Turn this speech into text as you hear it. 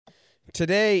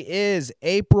Today is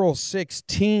April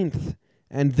 16th,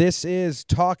 and this is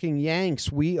Talking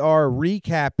Yanks. We are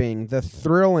recapping the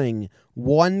thrilling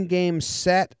one-game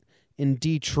set in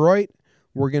Detroit.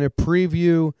 We're going to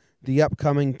preview the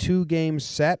upcoming two-game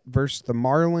set versus the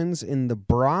Marlins in the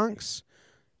Bronx.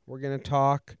 We're going to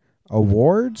talk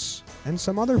awards and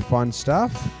some other fun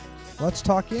stuff. Let's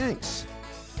talk Yanks.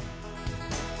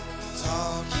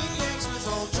 Talking Yanks with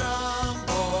old John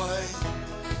Boy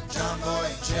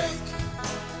and Jake.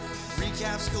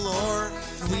 Recaps galore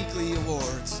and weekly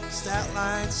awards, stat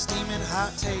lines, steaming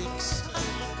hot takes.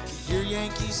 Get your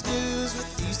Yankees news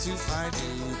with these two fine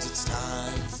dudes. It's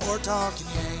time for Talking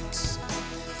Yanks.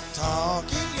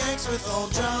 Talking Yanks with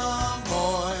old John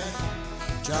Boy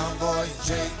and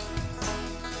Jake.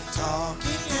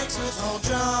 Talking Yanks with old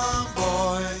John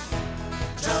Boy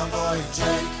and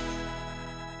Jake.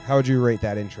 How would you rate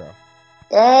that intro?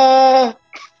 4.5.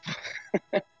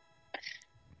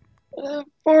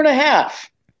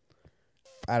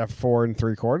 Out of 4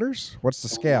 3/4? What's the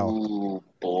scale? Ooh,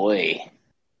 boy.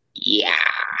 Yeah.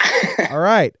 All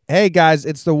right. Hey, guys,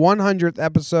 it's the 100th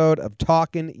episode of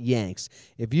Talkin' Yanks.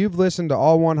 If you've listened to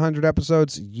all 100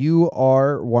 episodes, you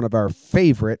are one of our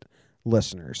favorite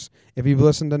listeners. If you've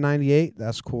listened to 98,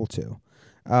 that's cool, too.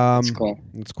 That's cool.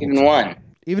 It's cool Even too. one.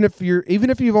 Even if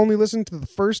you've only listened to the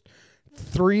first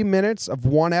 3 minutes of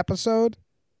one episode,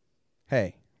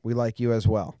 hey, we like you as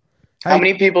well. How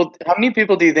many people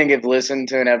do you think have listened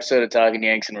to an episode of Talking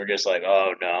Yanks and were just like,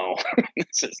 oh, no,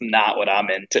 this is not what I'm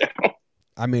into?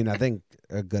 I mean, I think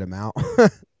a good amount.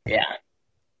 Yeah.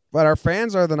 But our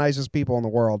fans are the nicest people in the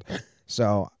world.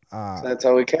 So That's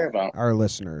all we care about. our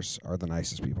listeners are the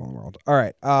nicest people in the world. All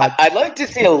right. I'd like to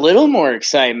see a little more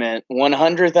excitement.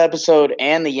 100th episode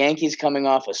and the Yankees coming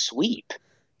off a sweep.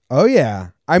 Oh, yeah.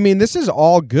 I mean, this is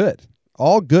all good.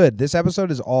 All good. This episode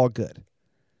is all good.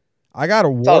 I got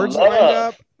awards love. lined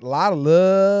up. A lot of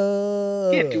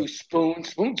love. Get to Spoon.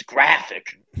 Spoon's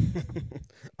graphic.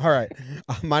 All right.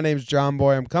 My name's John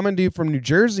Boy. I'm coming to you from New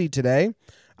Jersey today.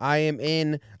 I am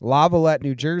in Lavallette,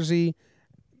 New Jersey.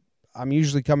 I'm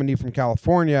usually coming to you from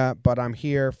California, but I'm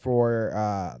here for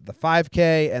the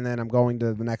 5K, and then I'm going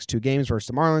to the next two games versus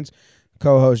the Marlins.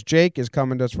 Co-host Jake is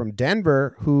coming to us from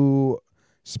Denver, who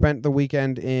spent the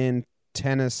weekend in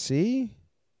Tennessee.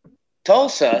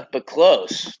 Tulsa, but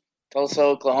close. Tulsa,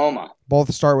 Oklahoma.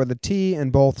 Both start with a T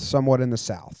and both somewhat in the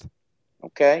South.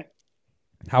 Okay.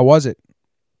 How was it?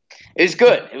 It was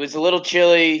good. It was a little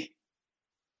chilly.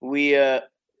 We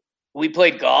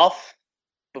played golf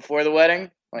before the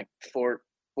wedding, like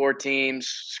four teams,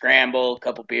 scramble, a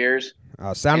couple beers.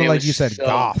 Sounded And it like was you said so-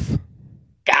 golf.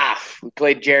 Goff. We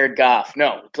played Jared Goff.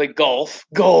 No, we played golf.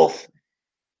 Golf.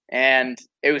 And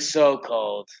it was so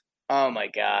cold. Oh my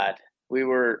God.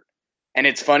 And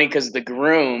it's funny because the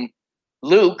groom,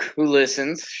 Luke, who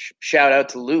listens, shout out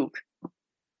to Luke.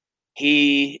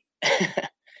 He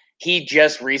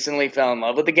just recently fell in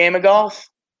love with the game of golf.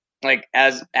 Like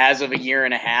as of a year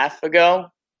and a half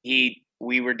ago, we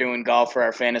were doing golf for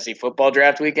our fantasy football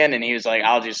draft weekend, and he was like,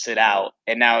 "I'll just sit out."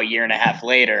 And now a year and a half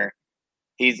later,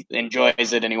 he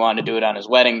enjoys it, and he wanted to do it on his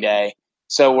wedding day.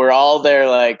 So we're all there,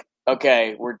 like,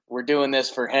 okay, we're doing this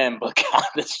for him, but God,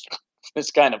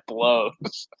 this kind of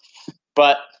blows.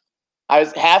 But I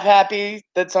was half happy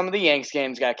that some of the Yanks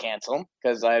games got canceled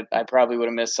because I probably would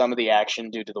have missed some of the action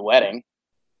due to the wedding.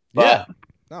 Yeah.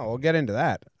 No, we'll get into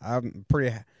that. I'm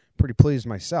pretty pleased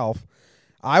myself.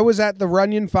 I was at the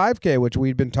Runyon 5K, which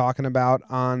we'd been talking about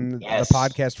on Yes. the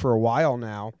podcast for a while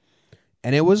now,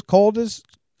 and it was cold,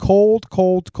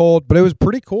 but it was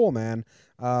pretty cool, man.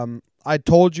 I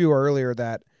told you earlier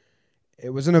that it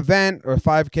was an event or a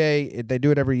 5K. They do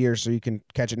it every year, so you can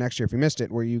catch it next year if you missed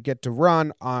it, where you get to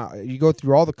run. You go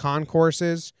through all the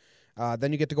concourses.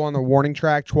 Then you get to go on the warning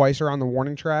track twice around the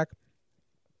warning track.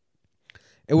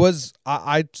 It was,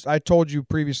 I told you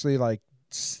previously, like,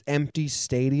 empty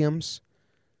stadiums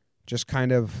just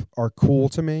kind of are cool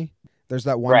to me. There's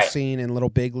that one Right. scene in Little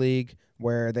Big League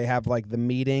where they have, like, the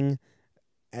meeting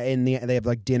they have,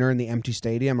 like, dinner in the empty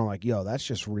stadium. I'm like, yo, that's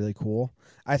just really cool.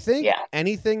 I think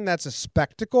anything that's a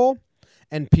spectacle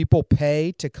and people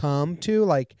pay to come to,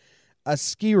 like a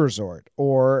ski resort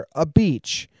or a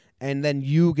beach, and then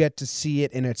you get to see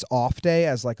it in its off day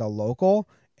as like a local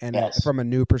and from a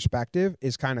new perspective,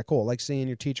 is kind of cool. Like seeing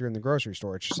your teacher in the grocery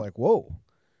store. It's just like, whoa,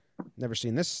 never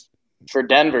seen this. For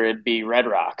Denver, it'd be Red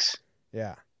Rocks.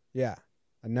 Yeah.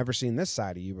 I've never seen this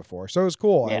side of you before. So it was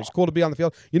cool. Yeah. It was cool to be on the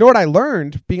field. You know what I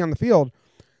learned being on the field?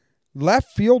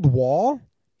 Left field wall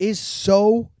is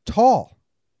so tall.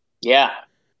 Yeah.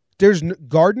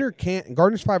 Gardner's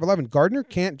 5'11". Gardner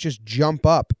can't just jump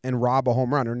up and rob a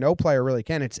home run, or no player really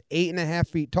can. It's 8.5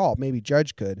 feet tall. Maybe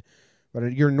Judge could,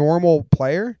 but your normal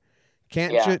player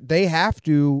can't. Yeah. They have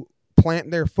to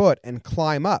plant their foot and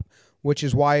climb up, which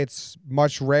is why it's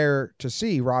much rare to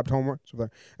see robbed home runs.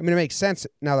 I mean, it makes sense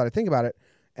now that I think about it.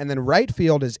 And then right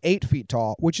field is 8 feet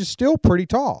tall, which is still pretty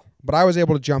tall. But I was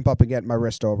able to jump up and get my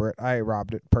wrist over it. I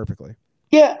robbed it perfectly.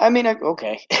 Yeah, I mean,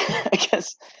 okay. I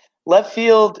guess left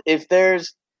field, if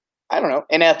there's, I don't know,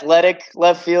 an athletic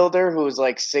left fielder who's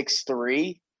like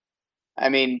 6'3", I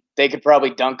mean, they could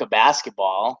probably dunk a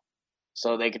basketball,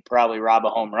 so they could probably rob a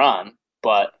home run.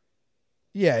 But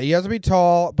yeah, he has to be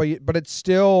tall, but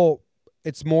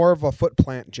it's more of a foot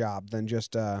plant job than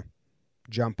just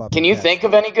jump up. Can you think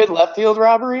of any good left field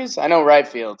robberies? I know right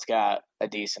field's got a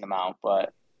decent amount,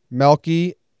 but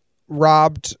Melky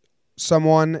robbed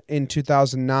someone in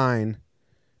 2009,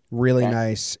 really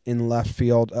nice in left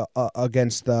field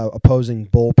against the opposing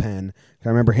bullpen. I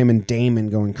remember him and Damon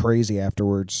going crazy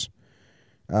afterwards.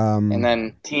 And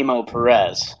then Timo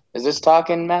Perez. Is this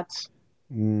talking Mets?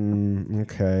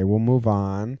 Okay, we'll move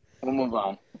on.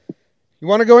 You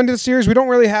want to go into the series? We don't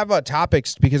really have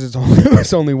topics because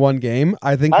it's only one game.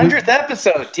 I think 100th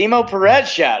episode, Timo Perez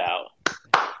shout out.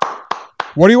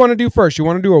 What do you want to do first? You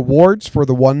want to do awards for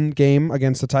the one game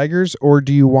against the Tigers, or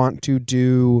do you want to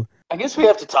do... I guess we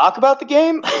have to talk about the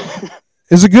game.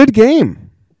 It's a good game.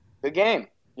 Good game.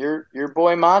 Your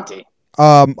boy Monty.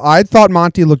 I thought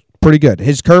Monty looked pretty good.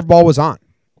 His curveball was on.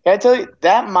 Can I tell you,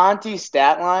 that Monty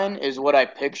stat line is what I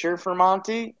picture for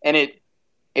Monty, and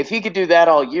if he could do that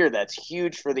all year, that's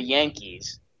huge for the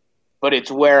Yankees. But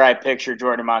it's where I picture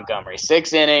Jordan Montgomery.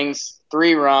 6 innings,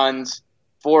 3 runs,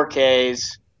 4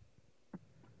 Ks.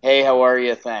 Hey, how are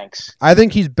you? Thanks. I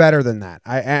think he's better than that.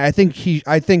 I think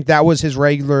that was his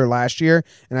regular last year,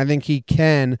 and I think he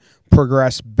can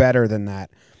progress better than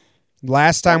that.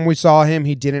 Last time we saw him,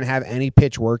 he didn't have any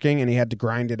pitch working, and he had to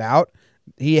grind it out.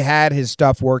 He had his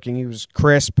stuff working. He was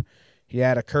crisp. He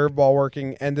had a curveball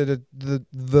working, and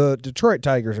the Detroit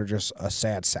Tigers are just a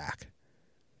sad sack.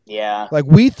 Yeah. Like,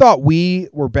 we thought we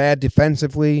were bad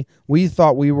defensively. We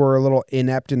thought we were a little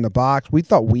inept in the box. We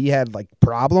thought we had, like,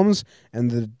 problems,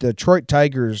 and the Detroit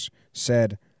Tigers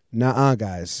said, "Nuh-uh,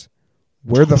 guys.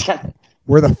 We're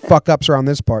the fuck-ups around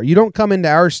this part. You don't come into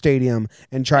our stadium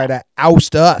and try to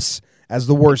oust us as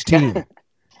the worst team."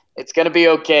 It's going to be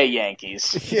okay,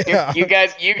 Yankees. Yeah. You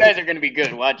guys are going to be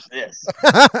good. Watch this.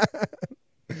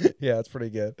 Yeah, it's pretty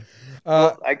good.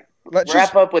 Let's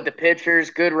wrap up with the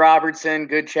pitchers. Good Robertson,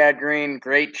 good Chad Green,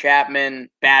 great Chapman,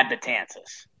 bad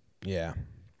Betances. Yeah.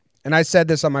 And I said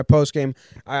this on my post game.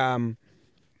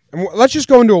 Let's just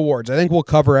go into awards. I think we'll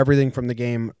cover everything from the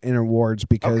game in awards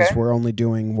because we're only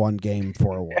doing one game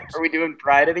for awards. Are we doing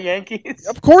Pride of the Yankees?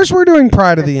 Of course we're doing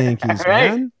Pride of the Yankees,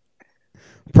 right. Man.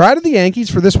 Pride of the Yankees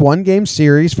for this one-game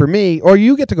series for me, or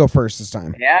you get to go first this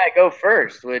time. Yeah, I go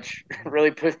first, which really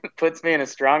puts me in a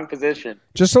strong position.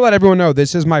 Just to let everyone know,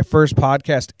 this is my first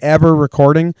podcast ever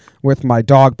recording with my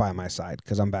dog by my side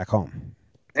because I'm back home.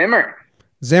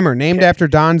 Zimmer, named after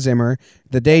Don Zimmer.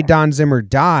 The day Don Zimmer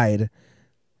died,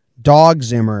 Dog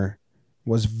Zimmer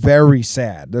was very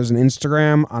sad. There's an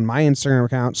Instagram on my Instagram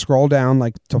account. Scroll down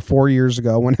like to 4 years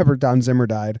ago, whenever Don Zimmer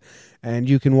died, and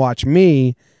you can watch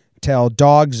me tell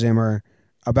Dog Zimmer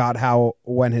about how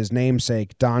when his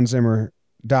namesake Don Zimmer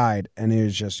died, and it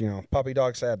was just, puppy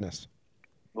dog sadness.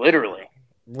 Literally,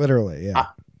 yeah.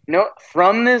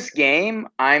 From this game,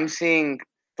 I'm seeing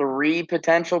 3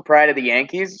 potential Pride of the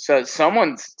Yankees. So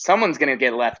someone's going to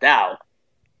get left out.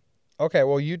 Okay,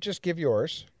 well, you just give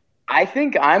yours. I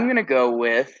think I'm going to go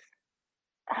with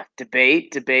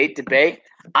debate.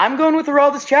 I'm going with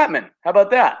Aroldis Chapman. How about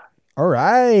that? All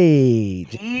right.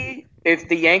 If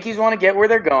the Yankees want to get where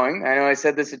they're going, I know I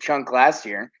said this a chunk last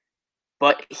year,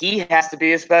 but he has to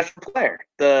be a special player.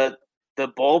 The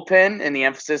bullpen and the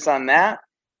emphasis on that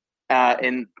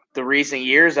in the recent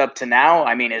years up to now,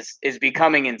 I mean, is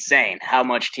becoming insane how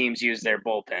much teams use their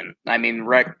bullpen. I mean,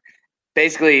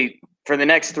 basically for the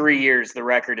next 3 years, the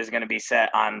record is going to be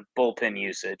set on bullpen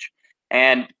usage.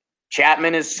 And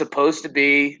Chapman is supposed to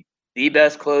be the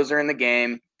best closer in the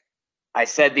game. I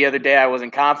said the other day I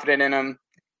wasn't confident in him.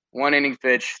 1 inning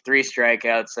pitch, 3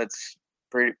 strikeouts. That's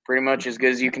pretty much as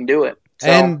good as you can do it. So,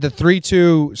 and the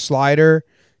 3-2 slider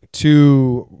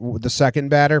to the second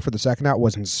batter for the second out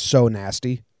wasn't so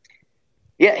nasty.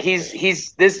 Yeah, he's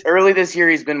this year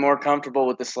he's been more comfortable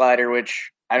with the slider,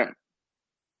 which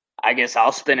I guess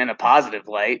I'll spin in a positive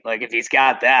light. Like if he's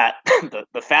got that, the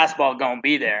fastball gonna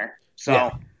be there. So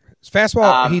yeah. His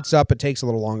fastball heats up, it takes a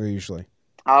little longer usually.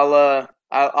 I'll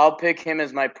I'll pick him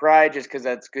as my pride just because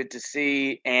that's good to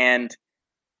see. And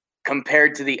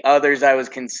compared to the others I was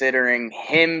considering,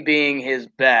 him being his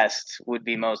best would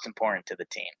be most important to the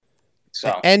team.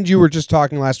 So, and you were just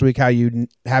talking last week how you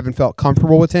haven't felt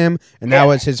comfortable with him, and that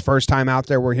was his first time out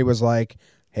there where he was like,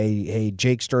 hey,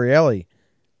 Jake Storielli.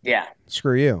 Yeah.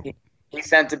 Screw you. He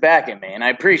sent it back at me, and I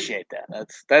appreciate that.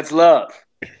 That's love.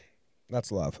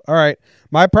 That's love. All right.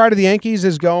 My pride of the Yankees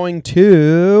is going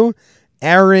to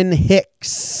Aaron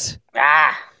Hicks.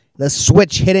 The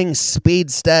switch-hitting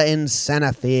speedster in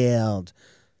center field.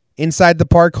 Inside the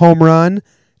park home run.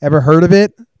 Ever heard of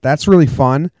it? That's really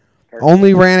fun.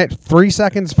 Only ran it 3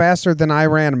 seconds faster than I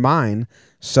ran mine.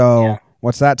 So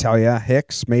what's that tell you?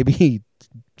 Hicks, maybe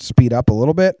speed up a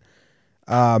little bit.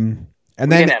 And we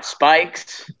didn't have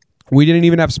spikes. We didn't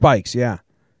even have spikes, yeah.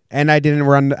 And I hadn't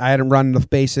run the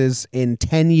bases in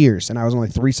 10 years, and I was only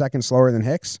 3 seconds slower than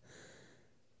Hicks.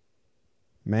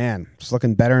 Man, it's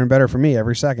looking better and better for me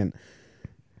every second.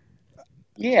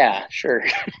 Yeah, sure.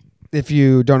 If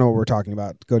you don't know what we're talking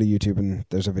about, go to YouTube, and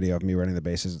there's a video of me running the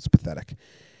bases. It's pathetic.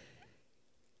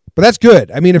 But that's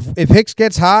good. I mean, if Hicks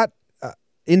gets hot,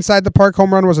 inside the park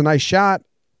home run was a nice shot.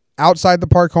 Outside the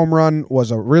park home run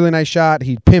was a really nice shot.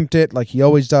 He pimped it like he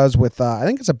always does with, I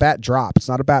think it's a bat drop. It's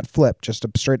not a bat flip, just a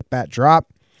straight bat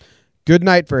drop. Good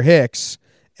night for Hicks,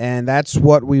 and that's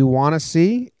what we want to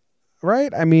see,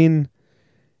 right? I mean,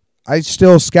 I'm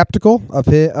still skeptical of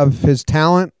his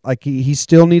talent. Like, he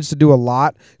still needs to do a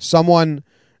lot. Someone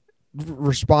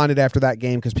responded after that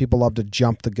game because people love to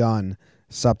jump the gun.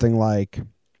 Something like,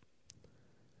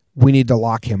 we need to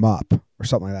lock him up or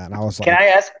something like that. And I was like,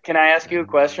 can I ask you a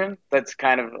question that's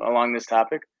kind of along this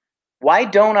topic? Why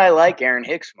don't I like Aaron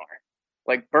Hicks more?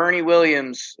 Like Bernie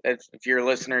Williams, if you're a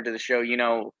listener to the show, you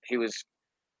know he was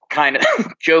kind of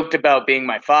joked about being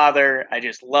my father. I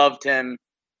just loved him.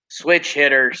 Switch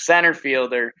hitter, center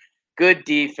fielder, good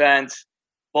defense,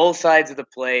 both sides of the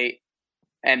plate.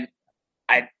 And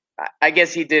I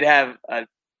guess he did have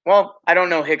I don't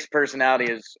know Hicks'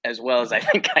 personality as well as I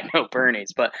think I know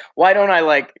Bernie's, but why don't I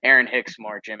like Aaron Hicks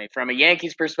more, Jimmy, from a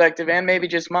Yankees perspective and maybe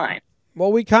just mine?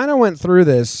 Well, we kind of went through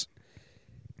this.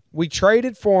 We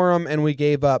traded for him and we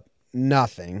gave up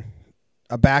nothing.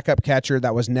 A backup catcher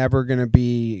that was never going to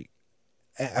be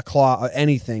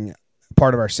anything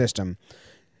part of our system.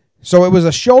 So it was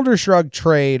a shoulder shrug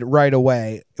trade right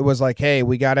away. It was like, hey,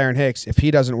 we got Aaron Hicks. If he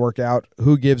doesn't work out,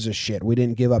 who gives a shit? We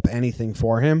didn't give up anything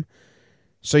for him.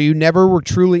 So you never were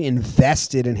truly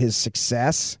invested in his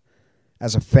success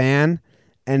as a fan.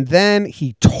 And then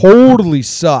he totally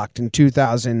sucked in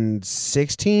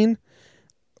 2016.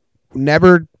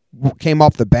 Never came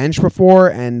off the bench before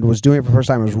and was doing it for the first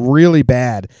time. It was really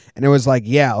bad. And it was like,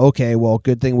 yeah, okay, well,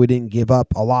 good thing we didn't give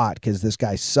up a lot because this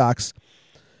guy sucks.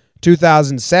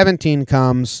 2017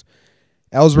 comes.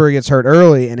 Ellsbury gets hurt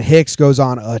early, and Hicks goes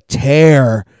on a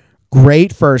tear.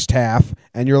 Great first half,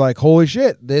 and you're like, holy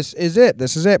shit, this is it.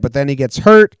 But then he gets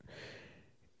hurt,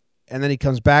 and then he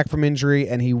comes back from injury,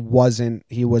 and he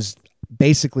was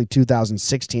basically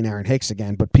 2016 Aaron Hicks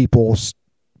again, but people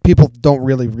don't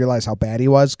really realize how bad he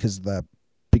was because the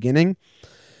beginning.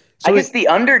 So I guess the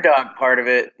underdog part of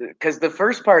it, because the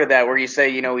first part of that where you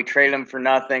say, we traded him for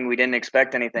nothing, we didn't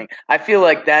expect anything, I feel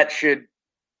like that should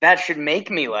make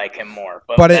me like him more,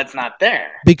 but that's not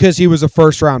there. Because he was a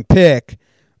first-round pick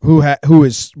who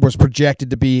was projected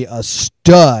to be a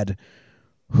stud,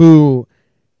 who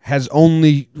has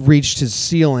only reached his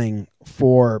ceiling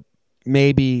for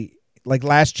maybe like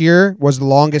last year was the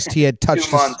longest he had touched.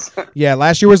 2 months.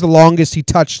 Last year was the longest he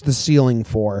touched the ceiling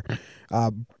for.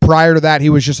 Prior to that,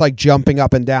 he was just like jumping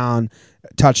up and down,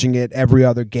 touching it every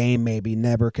other game, maybe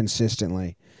never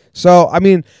consistently. So, I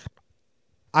mean,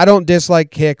 I don't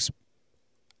dislike Hicks.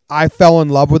 I fell in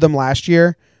love with him last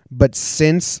year, but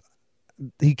since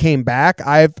he came back,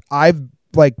 I've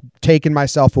like taken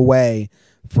myself away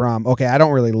from, okay, I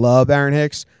don't really love Aaron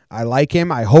Hicks. I like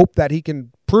him. I hope that he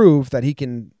can prove that he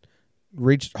can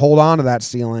hold on to that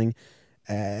ceiling.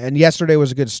 And yesterday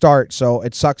was a good start, so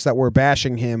it sucks that we're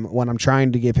bashing him when I'm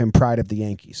trying to give him pride of the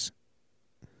Yankees.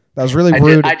 That was really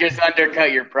rude. I just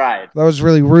undercut your pride. That was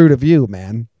really rude of you,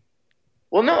 man.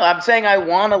 Well, no, I'm saying I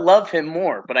want to love him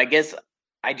more, but I guess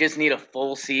I just need a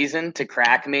full season to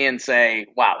crack me and say,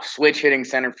 wow, switch hitting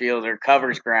center fielder,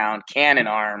 covers ground, cannon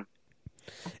arm.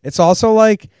 It's also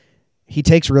like he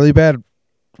takes really bad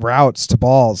routes to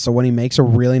balls, so when he makes a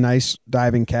really nice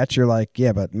diving catch, you're like,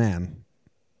 yeah, but man,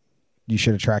 you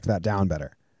should have tracked that down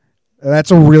better.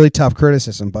 That's a really tough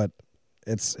criticism, but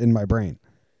it's in my brain.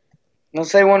 I'll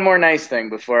say one more nice thing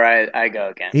before I go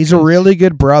again. He's a really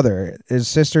good brother. His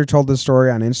sister told the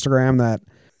story on Instagram that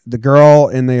the girl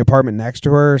in the apartment next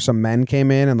to her, some men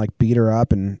came in and like beat her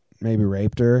up and maybe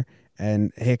raped her.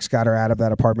 And Hicks got her out of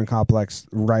that apartment complex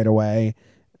right away.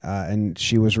 And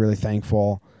she was really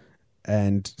thankful.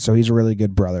 And so he's a really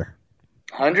good brother.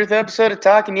 100th episode of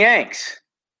Talking Yanks.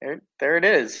 There it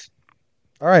is.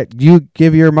 All right, you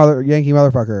give your Yankee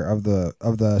motherfucker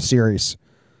of the series.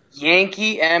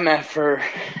 Yankee MFer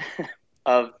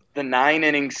of the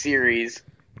 9-inning series.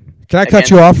 Can I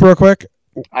cut you off real quick?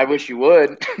 I wish you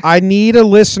would. I need a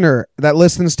listener that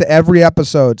listens to every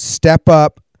episode. Step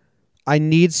up. I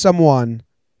need someone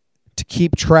to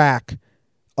keep track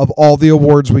of all the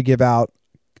awards we give out.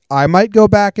 I might go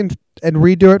back and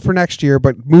redo it for next year,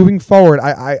 but moving forward,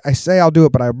 I say I'll do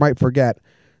it, but I might forget.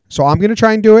 So I'm going to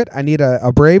try and do it. I need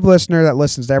a brave listener that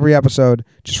listens to every episode.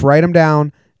 Just write them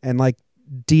down and like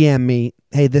DM me.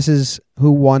 Hey, this is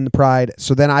who won the pride.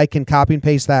 So then I can copy and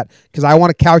paste that because I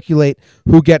want to calculate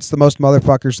who gets the most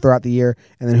motherfuckers throughout the year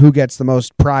and then who gets the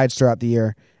most prides throughout the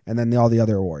year and then all the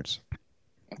other awards.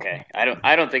 Okay.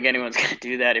 I don't think anyone's going to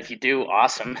do that. If you do,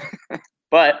 awesome.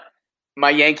 But my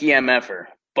Yankee MFer.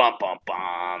 Bum, bum,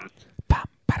 bum. Bum,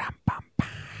 ba-dum, bum, bum.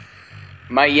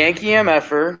 My Yankee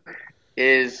MFer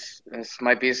is, this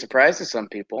might be a surprise to some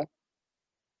people,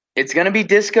 it's going to be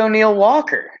Disco Neil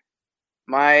Walker.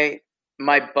 My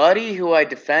buddy who I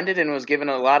defended and was given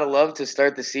a lot of love to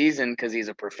start the season because he's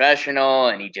a professional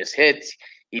and he just hits.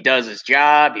 He does his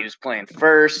job. He was playing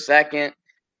first, second.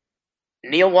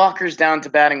 Neil Walker's down to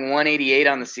batting 188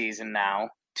 on the season now.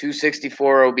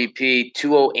 264 OBP,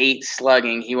 208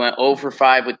 slugging. He went 0 for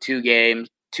 5 with 2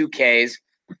 Ks.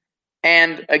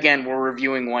 And again, we're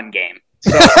reviewing one game.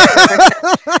 So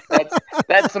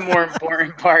that's the more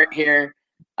important part here.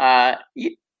 I'd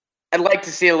like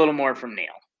to see a little more from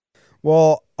Neil.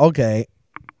 Well, okay.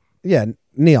 Yeah,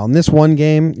 Neil, in this one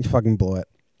game, you fucking blew it.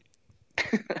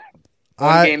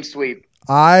 One game sweep.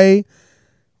 I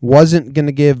wasn't going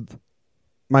to give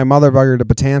my motherfucker to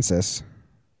Betances.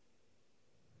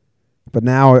 But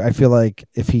now I feel like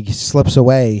if he slips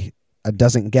away,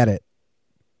 doesn't get it.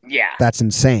 Yeah. That's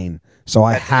insane. So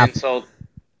that's an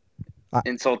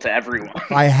insult to everyone.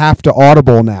 I have to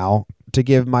audible now to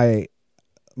give my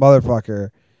motherfucker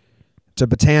to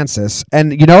Betances.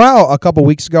 And you know how a couple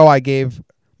weeks ago I gave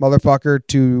motherfucker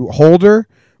to Holder,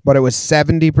 but it was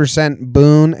 70%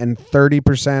 Boone and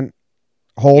 30%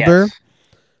 Holder? Yes.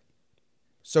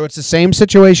 So it's the same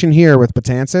situation here with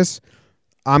Betances.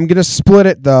 I'm going to split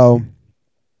it, though.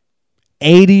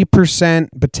 80%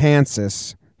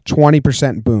 Betances,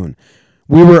 20% Boone.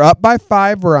 We were up by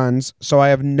 5 runs, so I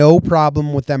have no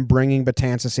problem with them bringing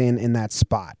Betances in that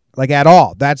spot. Like, at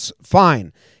all. That's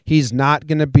fine. He's not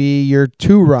going to be your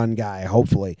 2-run guy,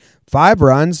 hopefully. 5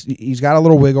 runs, he's got a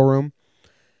little wiggle room.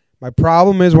 My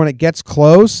problem is when it gets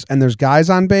close and there's guys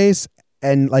on base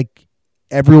and, like,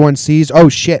 everyone sees, oh,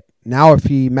 shit, now if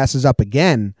he messes up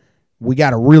again, we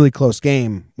got a really close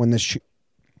game when this.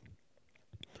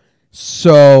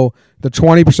 So the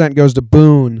 20% goes to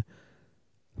Boone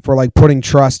for like putting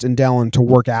trust in Dellin to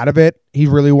work out of it. He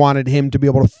really wanted him to be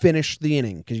able to finish the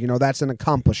inning because, you know, that's an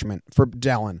accomplishment for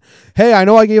Dellin. Hey, I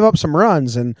know I gave up some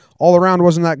runs and all around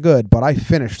wasn't that good, but I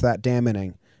finished that damn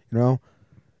inning. You know,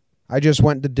 I just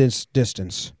went the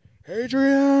distance.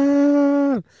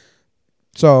 Adrian.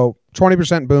 So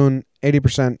 20% Boone,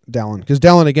 80% Dellin. Because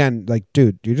Dellin, again, like,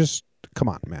 dude, you just, come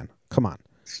on, man. Come on.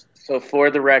 So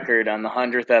for the record, on the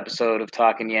 100th episode of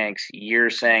Talking Yanks, you're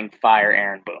saying fire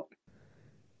Aaron Boone.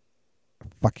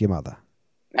 Fuck your mother.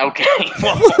 Okay.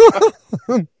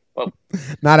 Well,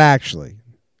 not actually.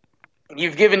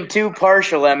 You've given 2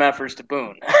 partial MFers to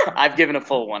Boone. I've given a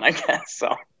full one, I guess.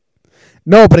 So.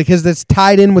 No, but because that's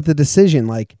tied in with the decision,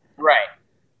 like. Right.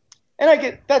 And I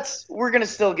get we're gonna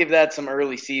still give that some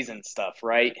early season stuff,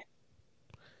 right?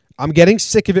 I'm getting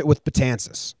sick of it with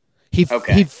Betances. He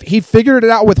figured it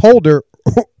out with Holder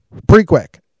pretty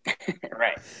quick.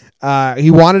 Right.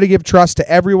 He wanted to give trust to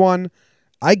everyone.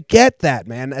 I get that,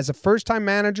 man. As a first-time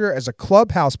manager, as a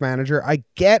clubhouse manager, I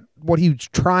get what he's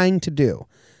trying to do.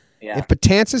 Yeah. If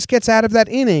Betances gets out of that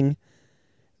inning,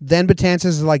 then Betances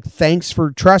is like, thanks for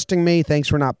trusting me, thanks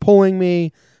for not pulling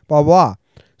me, blah, blah.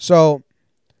 So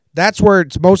that's where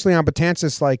it's mostly on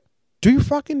Betances, like, do your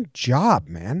fucking job,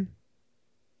 man.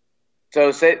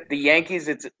 So say the Yankees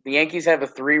have a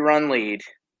 3-run lead,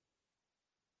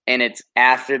 and it's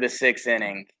after the 6th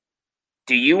inning.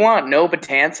 Do you want no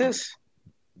Betances?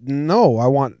 No, I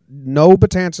want no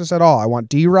Betances at all. I want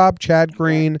D-Rob, Chad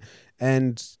Green,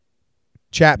 and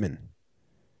Chapman.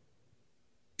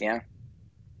 Yeah.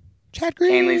 Chad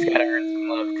Green. Canley's got to earn some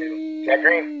love, too. Chad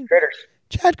Green, Critters.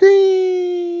 Chad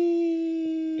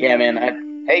Green. Yeah,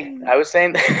 man. Hey, I was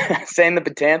saying saying the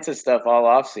Betances stuff all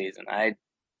off season. I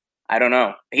don't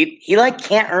know. He like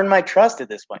can't earn my trust at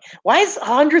this point. Why is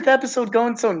 100th episode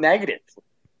going so negative?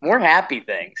 More happy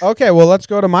things. Okay, well, let's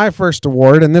go to my first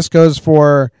award, and this goes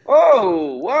for.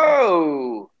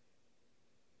 Whoa.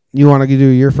 You want to do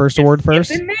your first award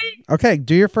first? It's me? Okay,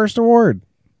 do your first award.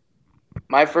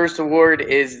 My first award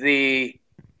is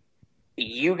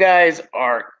you guys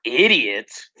are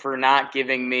idiots for not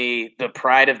giving me the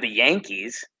pride of the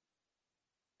Yankees.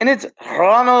 And it's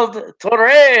Ronald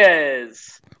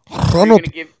Torres. Ronald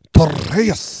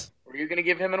Torres. Were you going to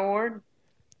give him an award?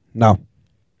 No.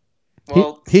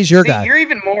 Well, he's your guy. You're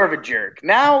even more of a jerk.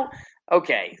 Now,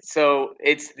 okay, so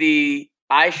it's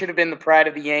I should have been the pride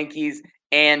of the Yankees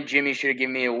and Jimmy should have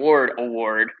given me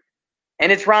award.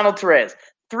 And it's Ronald Torres.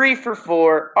 3 for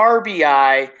 4,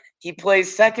 RBI. He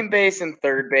plays second base and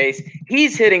third base.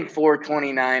 He's hitting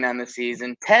 .429 on the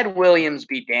season. Ted Williams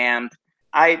be damned.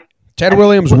 Ted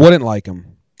Williams wouldn't like him.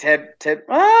 I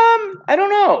don't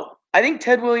know. I think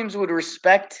Ted Williams would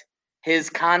respect his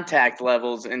contact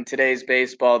levels in today's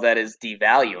baseball that is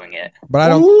devaluing it. But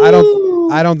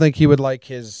I don't think he would like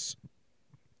his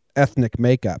ethnic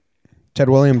makeup. Ted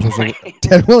Williams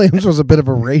was a bit of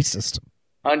a racist.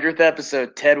 100th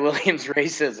episode, Ted Williams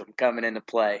racism coming into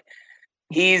play.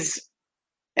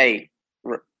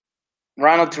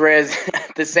 Ronald Torres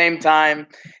at the same time,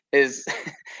 his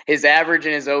average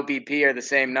and his OBP are the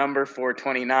same number,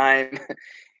 429.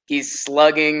 He's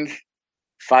slugging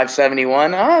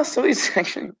 571. Oh, so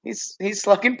he's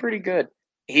slugging pretty good.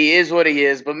 He is what he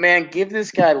is, but man, give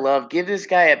this guy love. Give this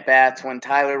guy at bats when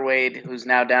Tyler Wade, who's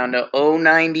now down to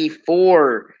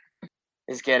 094,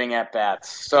 is getting at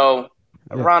bats. So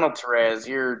yeah. Ronald Torres,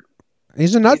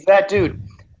 he's that dude.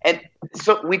 And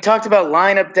so we talked about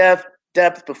lineup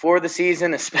depth before the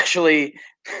season, especially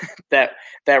that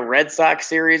Red Sox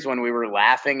series when we were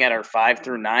laughing at our 5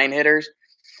 through 9 hitters.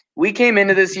 We came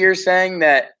into this year saying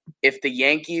that if the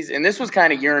Yankees, and this was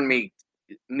kind of your and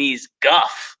me's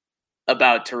guff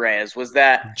about Torres, was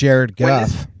that Jared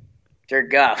Goff. Jared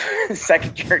Goff.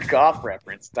 Second Jared Goff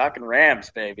reference. Talking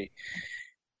Rams, baby.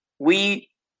 We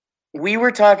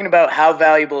were talking about how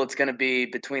valuable it's going to be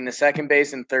between the second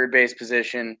base and third base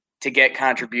position to get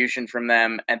contribution from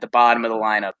them at the bottom of the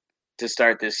lineup to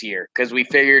start this year. Because we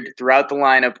figured throughout the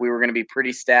lineup we were going to be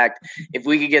pretty stacked. If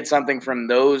we could get something from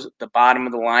the bottom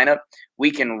of the lineup, we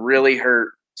can really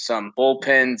hurt some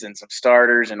bullpens and some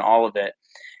starters and all of it.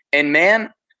 And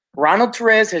man, Ronald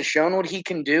Torres has shown what he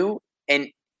can do. And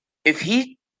if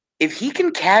he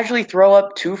can casually throw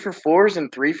up 2 for 4s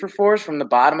and 3 for 4s from the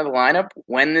bottom of the lineup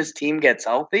when this team gets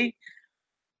healthy,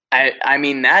 I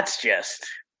mean, that's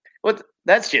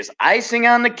just icing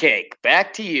on the cake.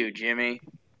 Back to you, Jimmy.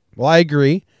 Well, I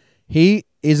agree. He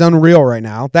is unreal right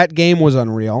now. That game was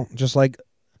unreal. Just like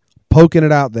poking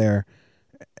it out there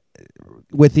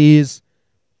with these.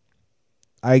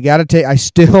 I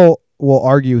still will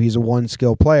argue he's a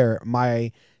one-skill player.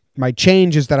 My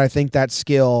change is that I think that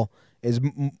skill is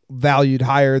valued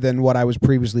higher than what I was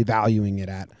previously valuing it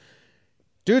at.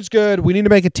 Dude's good. We need to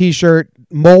make a T-shirt.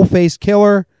 Mole face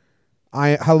killer.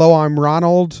 I'm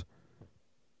Ronald.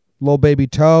 Little baby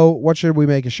Toe. What should we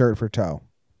make a shirt for Toe?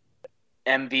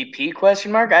 MVP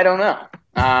question mark? I don't know.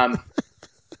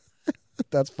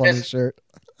 That's funny shirt.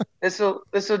 This will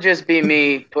just be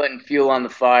me putting fuel on the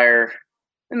fire,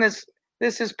 and this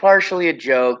is partially a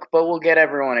joke, but we'll get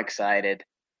everyone excited.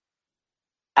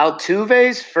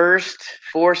 Altuve's first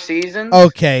 4 seasons.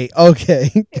 Okay.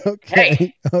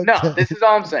 Hey, no, this is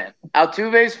all I'm saying.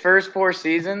 Altuve's first 4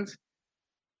 seasons,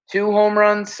 2 home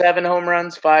runs, 7 home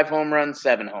runs, 5 home runs,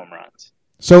 7 home runs.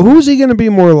 So who's he going to be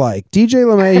more like, DJ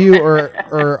LeMahieu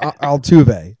or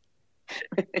Altuve?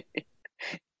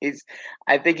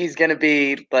 I think he's going to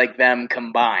be like them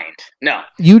combined. No,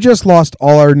 you just lost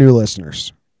all our new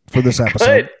listeners for this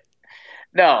episode. Good.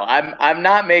 No, I'm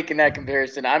not making that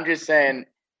comparison. I'm just saying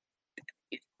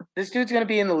this dude's going to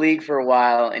be in the league for a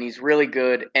while, and he's really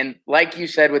good. And like you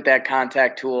said with that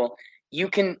contact tool, you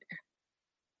can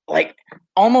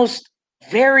almost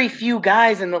very few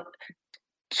guys in the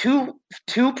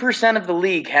 2% of the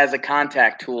league has a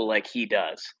contact tool like he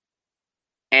does.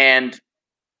 And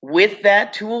with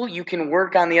that tool, you can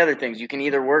work on the other things. You can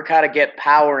either work how to get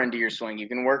power into your swing. You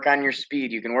can work on your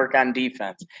speed. You can work on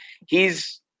defense.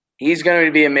 He's going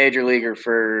to be a major leaguer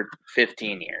for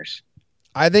 15 years.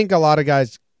 I think a lot of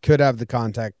guys could have the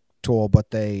contact tool,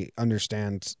 but they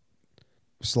understand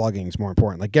slugging is more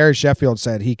important. Like Gary Sheffield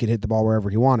said he could hit the ball wherever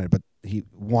he wanted, but he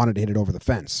wanted to hit it over the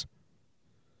fence.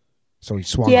 So he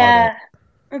swung hard. Yeah,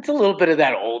 it's a little bit of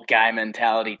that old guy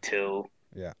mentality too.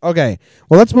 Yeah. Okay.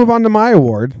 Well, let's move on to my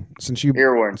award.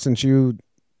 Your award. Since you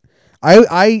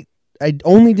I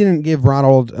only didn't give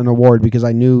Ronald an award because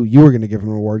I knew you were going to give him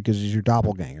an award because he's your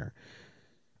doppelganger.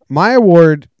 My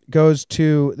award goes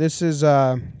to, this is,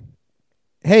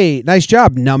 hey, nice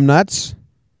job, numbnuts.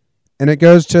 And it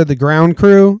goes to the ground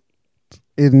crew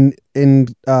in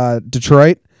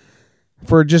Detroit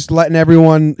for just letting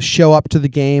everyone show up to the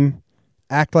game,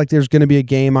 act like there's going to be a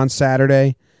game on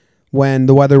Saturday when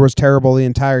the weather was terrible the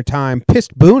entire time.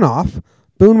 Pissed Boone off.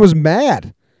 Boone was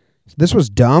mad. This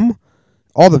was dumb.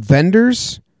 All the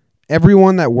vendors,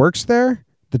 everyone that works there,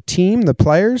 the team, the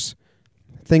players,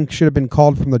 I think should have been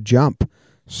called from the jump.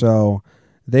 So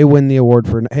they win the award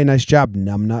for, hey, nice job,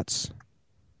 numbnuts.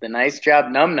 The Nice Job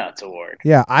Numbnuts Award.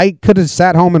 Yeah, I could have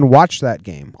sat home and watched that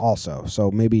game also.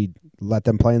 So maybe let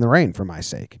them play in the rain for my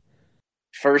sake.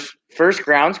 First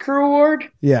grounds crew award?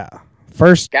 Yeah.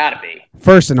 First Gotta be.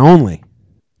 and only.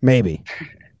 Maybe.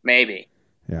 Maybe.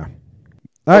 Yeah.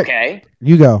 All right, Okay.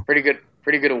 you go. Pretty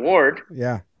good award.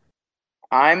 Yeah.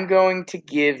 I'm going to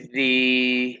give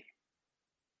this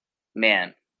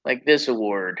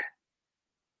award.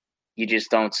 You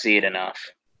just don't see it enough.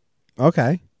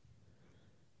 Okay.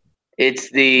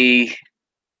 It's the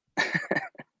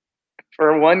for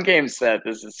a 1-game set.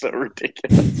 This is so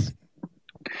ridiculous.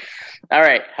 All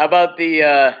right, how about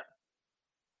the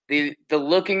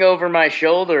looking over my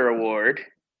shoulder award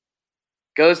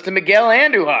goes to Miguel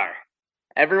Andujar.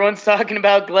 Everyone's talking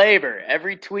about Glaber.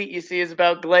 Every tweet you see is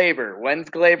about Glaber. When's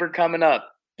Glaber coming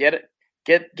up? Get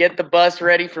the bus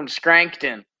ready from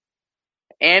Scranton.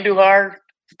 Andujar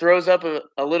throws up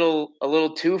a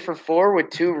little 2 for 4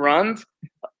 with 2 runs,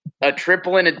 a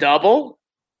triple and a double,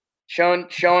 showing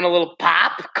a little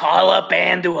pop. Call up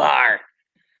Andujar.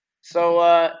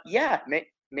 So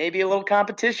maybe a little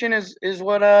competition is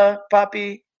what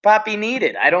Poppy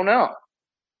needed. I don't know.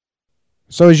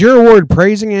 So is your award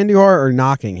praising Andujar or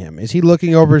knocking him? Is he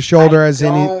looking over his shoulder as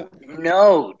any?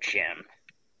 No, Jim.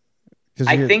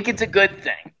 I think it's a good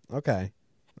thing. Okay.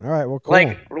 All right. Well, cool.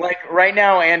 Like right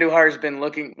now, Andujar's been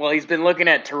looking. Well, he's been looking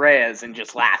at Torres and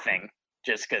just laughing,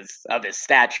 just because of his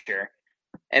stature.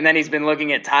 And then he's been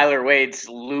looking at Tyler Wade's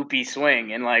loopy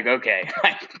swing and like, okay,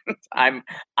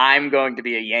 I'm going to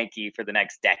be a Yankee for the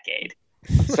next decade.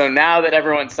 So now that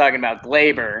everyone's talking about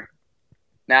Glaber,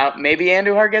 now maybe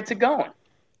Andujar gets it going.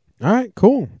 All right.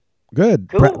 Cool. Good.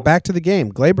 Cool. Back to the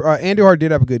game. Glaber. Andujar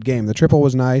did have a good game. The triple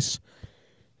was nice.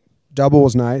 Double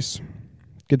was nice.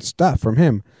 Good stuff from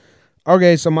him.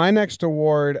 Okay, so my next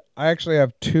award, I actually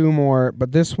have 2 more,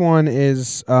 but this one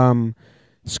is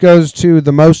this goes to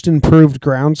the Most Improved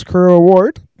Grounds Crew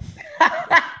Award.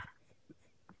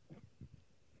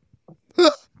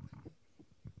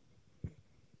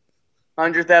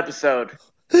 100th episode.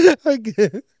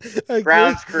 I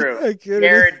Grounds Crew.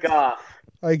 Jared Goff.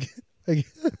 I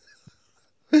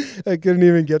couldn't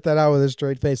even get that out with a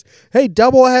straight face. Hey,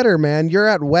 doubleheader, man. You're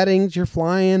at weddings. You're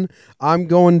flying. I'm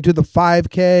going to the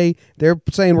 5K. They're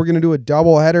saying we're going to do a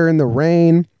doubleheader in the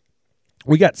rain.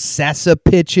 We got Sessa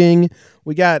pitching.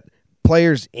 We got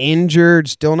players injured,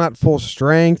 still not full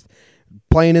strength,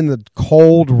 playing in the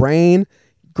cold rain.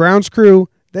 Grounds crew,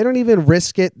 they don't even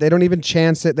risk it. They don't even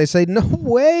chance it. They say, no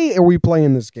way are we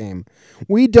playing this game.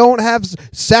 We don't have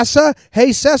Sessa. Hey,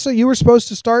 Sessa, you were supposed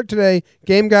to start today.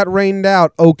 Game got rained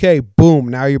out. Okay, boom.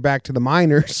 Now you're back to the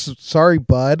minors. Sorry,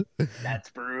 bud. That's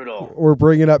brutal. We're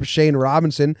bringing up Shane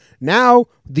Robinson. Now,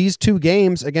 these 2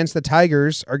 games against the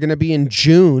Tigers are going to be in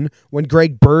June when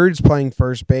Greg Bird's playing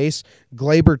first base.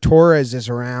 Glaber Torres is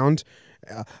around.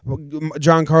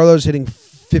 John Carlos hitting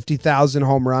 50,000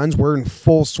 home runs. We're in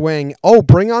full swing. Oh,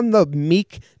 bring on the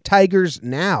meek Tigers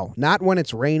now, not when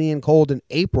it's rainy and cold in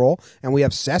April and we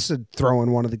have Sessa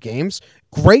throwing one of the games.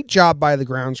 Great job by the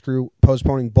grounds crew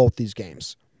postponing both these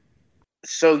games.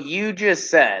 So you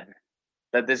just said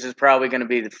that this is probably going to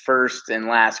be the first and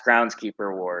last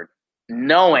groundskeeper award,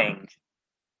 knowing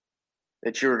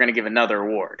that you were going to give another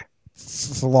award.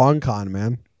 It's a long con,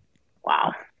 man.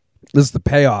 Wow. This is the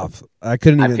payoff. I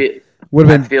couldn't even. I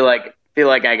feel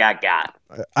like I got.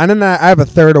 I don't know. I have a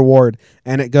 3rd award,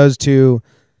 and it goes to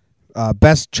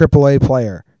best AAA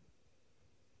player.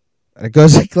 And it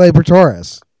goes to Glaber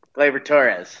Torres. Glaber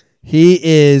Torres. He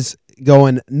is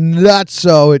going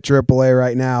nutso at AAA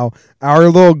right now. Our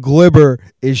little Glibber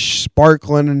is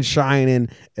sparkling and shining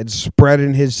and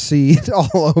spreading his seed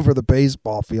all over the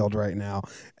baseball field right now.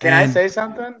 Can I say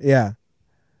something? Yeah.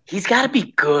 He's got to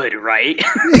be good, right?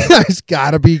 He's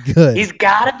got to be good. He's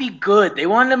got to be good. They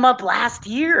wanted him up last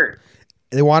year.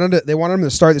 They wanted him to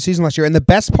start the season last year. And the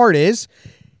best part is,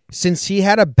 since he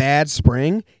had a bad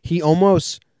spring, he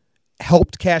almost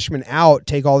helped Cashman out,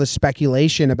 take all this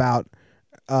speculation about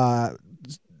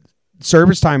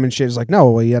service time and shit is like,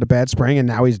 no, well, he had a bad spring and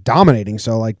now he's dominating.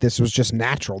 So like this was just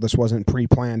natural. This wasn't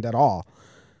pre-planned at all.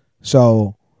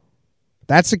 So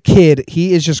that's a kid.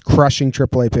 He is just crushing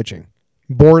AAA pitching.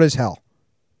 Bored as hell.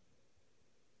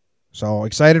 So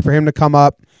excited for him to come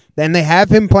up. Then they have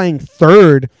him playing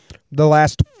third the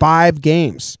last 5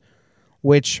 games,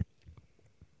 which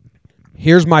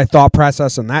here's my thought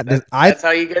process on that. That's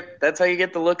how you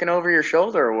get the looking over your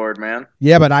shoulder award, man.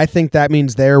 Yeah, but I think that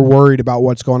means they're worried about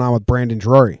what's going on with Brandon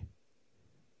Drury.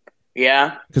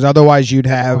 Yeah. Because otherwise you'd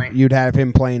have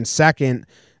him playing second,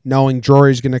 knowing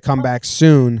Drury's going to come back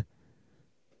soon.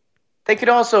 They could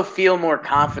also feel more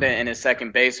confident in his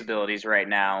second base abilities right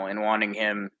now and wanting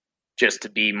him just to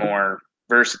be more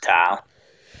versatile.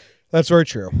 That's very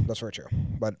true.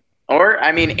 But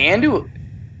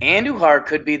Andujar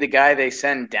could be the guy they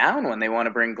send down when they want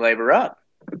to bring Glaber up.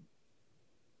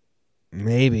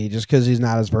 Maybe, just because he's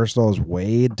not as versatile as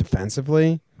Wade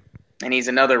defensively. And he's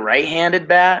another right-handed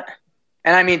bat.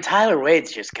 And I mean, Tyler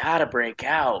Wade's just got to break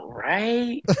out,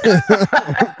 right?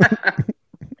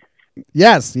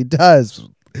 Yes, he does.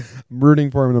 I'm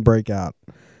rooting for him to break out.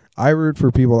 I root for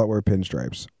people that wear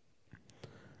pinstripes.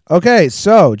 Okay,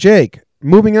 so, Jake,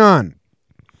 moving on.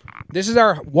 This is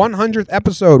our 100th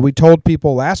episode. We told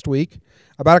people last week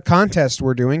about a contest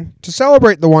we're doing to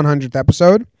celebrate the 100th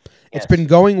episode. Yes. It's been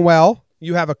going well.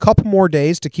 You have a couple more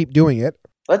days to keep doing it.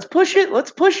 Let's push it.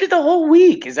 Let's push it the whole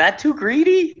week. Is that too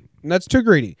greedy? That's too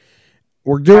greedy.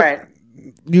 We're doing. All right.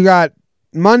 You got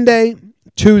Monday,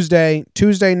 Tuesday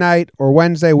night, or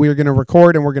Wednesday. We're going to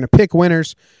record and we're going to pick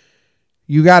winners.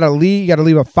 You got to leave a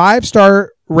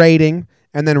 5-star rating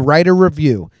and then write a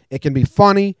review. It can be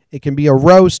funny. It can be a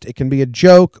roast. It can be a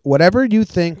joke. Whatever you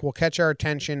think will catch our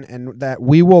attention and that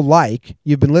we will like.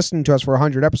 You've been listening to us for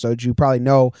 100 episodes. You probably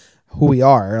know who we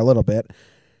are a little bit.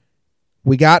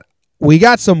 We got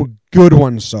some good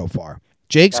ones so far.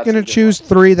 Jake's going to choose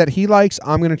 3 that he likes.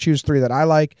 I'm going to choose 3 that I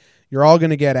like. You're all going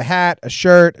to get a hat, a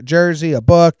shirt, a jersey, a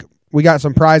book. We got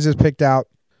some prizes picked out.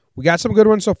 We got some good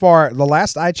ones so far. The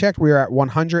last I checked, we were at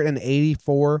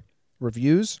 184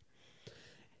 reviews.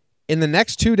 In the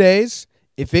next 2 days,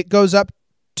 if it goes up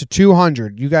to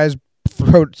 200, you guys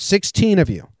wrote 16 of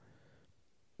you.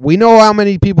 We know how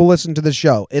many people listen to the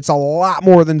show. It's a lot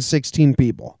more than 16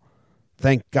 people.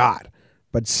 Thank God.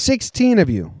 But 16 of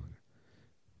you,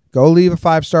 go leave a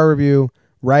 5-star review.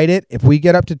 Write it. If we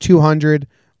get up to 200,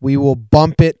 we will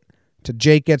bump it to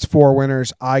Jake gets 4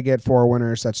 winners. I get 4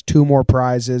 winners. That's 2 more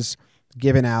prizes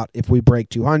given out if we break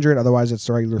 200. Otherwise, it's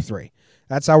the regular 3.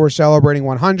 That's how we're celebrating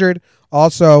 100.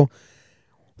 Also,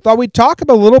 thought we'd talk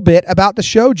a little bit about the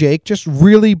show, Jake, just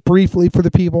really briefly for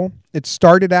the people. It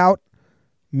started out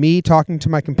me talking to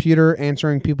my computer,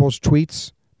 answering people's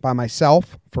tweets by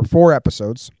myself for 4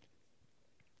 episodes.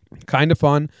 Kind of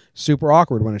fun, super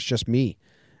awkward when it's just me.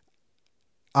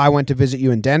 I went to visit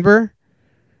you in Denver,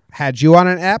 had you on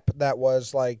an ep that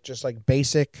was just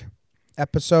basic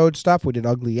episode stuff. We did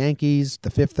Ugly Yankees, the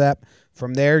 5th ep.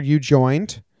 From there, you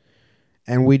joined.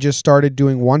 And we just started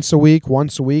doing once a week.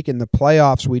 In the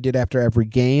playoffs, we did after every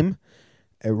game.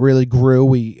 It really grew.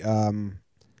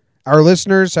 Our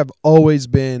listeners have always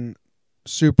been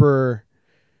super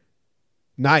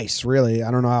nice, really.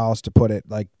 I don't know how else to put it.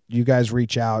 Like, you guys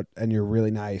reach out, and you're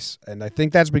really nice. And I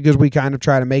think that's because we kind of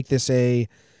try to make this a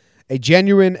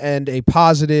genuine and a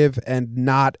positive and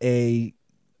not a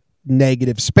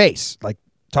negative space. Like,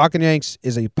 Talking Yanks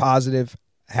is a positive,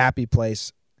 happy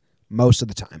place most of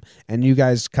the time. And you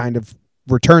guys kind of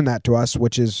return that to us,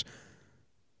 which is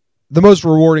the most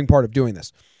rewarding part of doing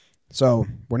this. So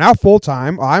we're now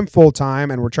full-time. I'm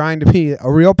full-time, and we're trying to be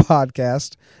a real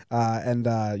podcast. And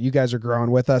you guys are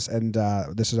growing with us, and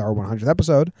this is our 100th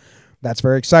episode. That's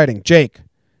very exciting. Jake,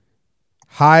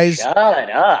 Shut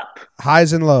up.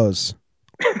 Highs and lows.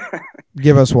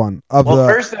 Give us one.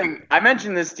 First thing, I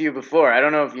mentioned this to you before. I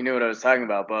don't know if you knew what I was talking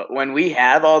about, but when we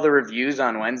have all the reviews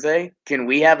on Wednesday, can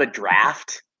we have a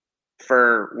draft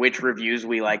for which reviews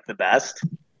we like the best?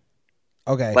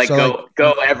 Okay.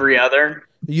 Go every other?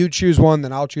 You choose one,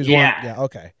 then I'll choose one? Yeah,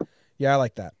 okay. Yeah, I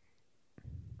like that.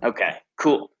 Okay,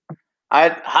 cool.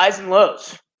 Highs and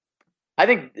lows. I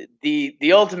think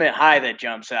the ultimate high that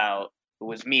jumps out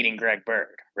was meeting Greg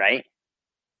Bird, right?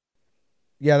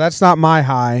 Yeah, that's not my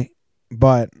high.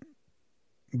 But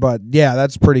yeah,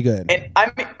 that's pretty good. And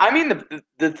I mean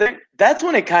the thing, that's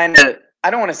when it kind of, I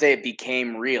don't want to say it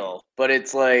became real, but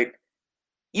it's like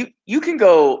you can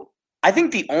go. I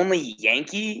think the only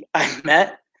Yankee I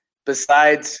met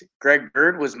besides Greg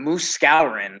Bird was Moose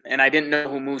Skowron, and I didn't know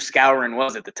who Moose Skowron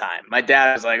was at the time. My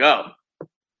dad was like, "Oh,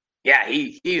 Yeah,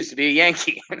 he used to be a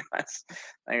Yankee. That's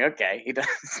like, okay,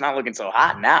 it's not looking so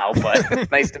hot now,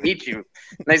 but nice to meet you.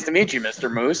 Nice to meet you,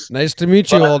 Mr. Moose. Nice to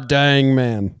meet you, But- old dang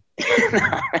man. No,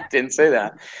 I didn't say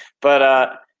that.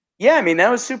 But yeah, I mean,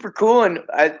 that was super cool. And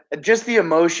just the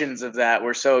emotions of that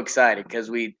were so exciting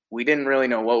because we didn't really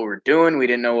know what we were doing. We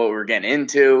didn't know what we were getting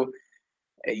into.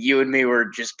 You and me were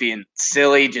just being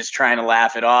silly, just trying to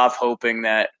laugh it off, hoping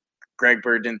that Greg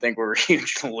Bird didn't think we were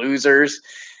huge losers.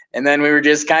 And then we were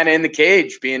just kind of in the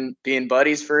cage, being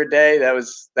buddies for a day. That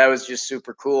was just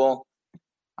super cool.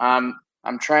 I'm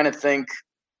trying to think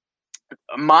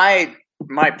my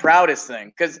proudest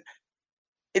thing, because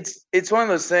it's one of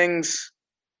those things.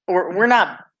 We're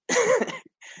not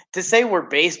to say we're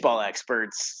baseball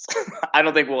experts. I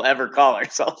don't think we'll ever call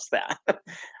ourselves that.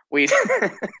 We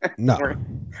No.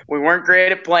 we weren't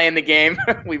great at playing the game.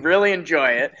 We really enjoy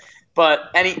it.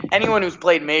 But anyone who's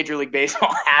played Major League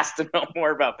Baseball has to know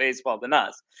more about baseball than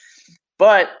us.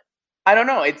 But I don't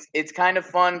know. It's kind of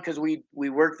fun because we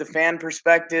work the fan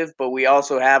perspective, but we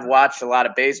also have watched a lot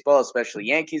of baseball, especially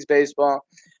Yankees baseball.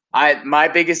 My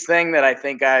biggest thing that I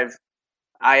think I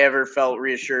ever felt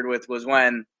reassured with was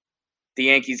when the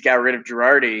Yankees got rid of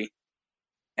Girardi,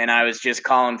 and I was just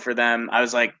calling for them. I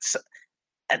was like,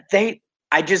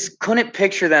 I just couldn't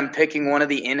picture them picking one of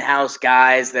the in-house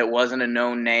guys that wasn't a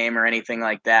known name or anything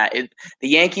like that. The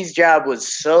Yankees' job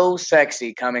was so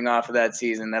sexy coming off of that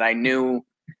season that I knew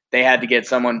they had to get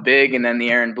someone big, and then the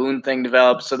Aaron Boone thing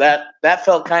developed. So that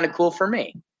felt kind of cool for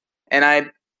me.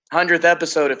 And 100th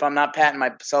episode, if I'm not patting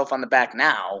myself on the back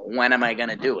now, when am I going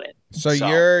to do it? So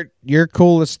your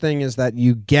coolest thing is that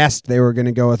you guessed they were going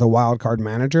to go with a wild card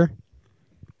manager?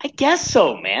 I guess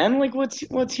so, man. Like,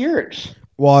 what's yours?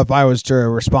 Well, if I was to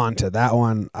respond to that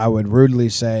one, I would rudely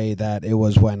say that it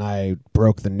was when I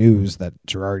broke the news that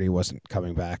Girardi wasn't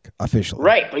coming back officially.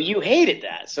 Right, but you hated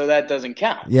that, so that doesn't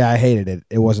count. Yeah, I hated it.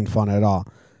 It wasn't fun at all.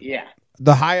 Yeah.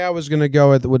 The high I was going to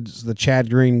go with was the Chad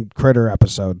Green Critter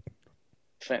episode.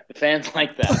 Fans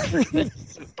like that.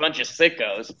 A bunch of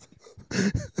sickos.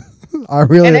 I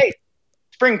really. And hey,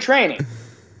 spring training.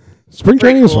 Spring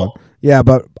training was cool. fun. Yeah,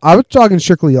 but I was talking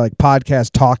strictly like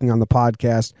podcast, talking on the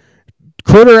podcast.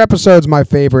 Critter episode's my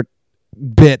favorite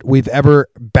bit we've ever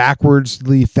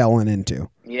backwardsly fallen into.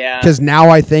 Yeah. Because now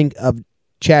I think of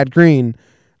Chad Green,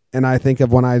 and I think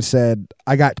of when I said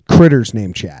I got critters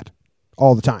named Chad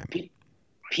all the time.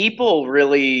 People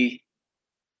really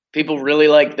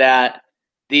like that.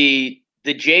 The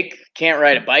Jake can't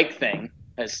ride a bike thing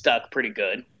has stuck pretty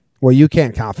good. Well, you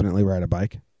can't confidently ride a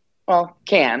bike. Well,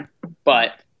 and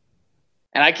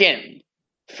I can't.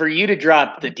 For you to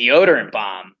drop the deodorant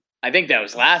bomb, I think that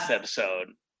was last episode.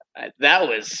 That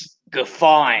was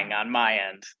guffawing on my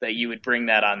end that you would bring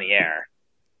that on the air.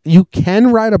 You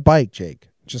can ride a bike, Jake,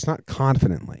 just not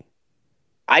confidently.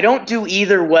 I don't do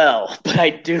either well, but I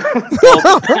do.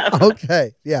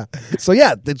 Okay, yeah. So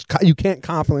yeah, you can't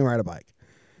confidently ride a bike.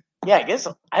 Yeah, I guess.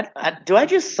 Do I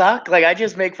just suck? Like, I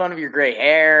just make fun of your gray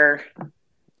hair.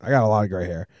 I got a lot of gray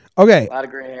hair. Okay. A lot of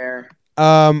gray hair.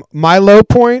 My low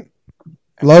point.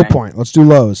 Let's do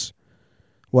lows.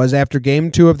 Was after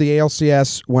game 2 of the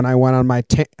ALCS when I went on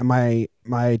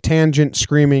my tangent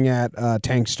screaming at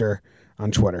Tankster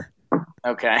on Twitter.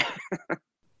 Okay.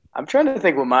 I'm trying to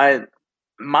think what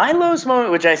my lowest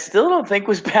moment, which I still don't think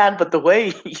was bad, but the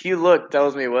way you look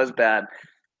tells me it was bad,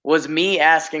 was me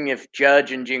asking if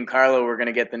Judge and Giancarlo were going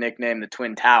to get the nickname the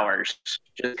Twin Towers, just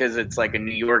because it's like a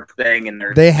New York thing and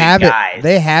they're big guys.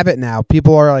 They have it now.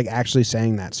 People are like actually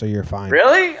saying that, so you're fine.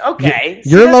 Really? Okay.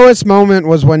 Your lowest moment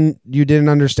was when you didn't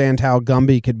understand how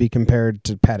Gumby could be compared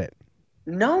to Pettit.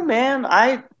 No, man.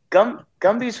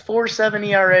 Gumby's 4.7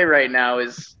 ERA right now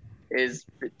is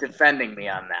defending me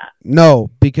on that. No,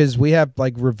 because we have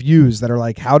like reviews that are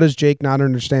like, how does Jake not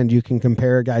understand you can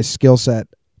compare a guy's skill set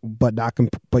but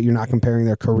you're not comparing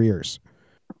their careers?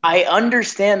 I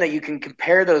understand that you can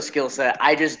compare those skill set.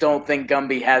 I just don't think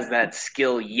Gumby has that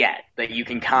skill yet that you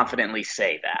can confidently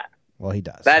say that. Well, he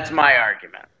does. That's my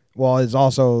argument. Well, he's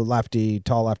also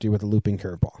tall lefty with a looping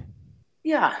curveball.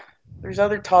 Yeah, there's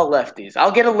other tall lefties.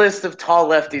 I'll get a list of tall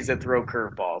lefties that throw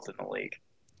curveballs in the league.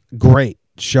 Great.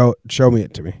 Show me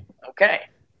it to me. Okay.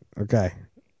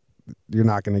 You're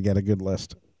not going to get a good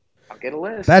list. I'll get a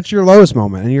list. That's your lowest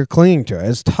moment, and you're clinging to it.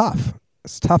 It's tough.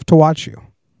 It's tough to watch you.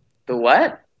 The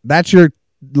what? That's your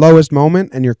lowest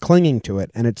moment, and you're clinging to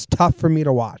it, and it's tough for me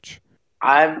to watch.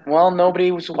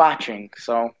 Nobody was watching,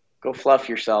 so go fluff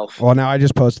yourself. Well, now I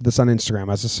just posted this on Instagram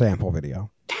as a sample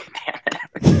video.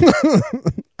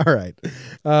 All right.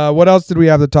 What else did we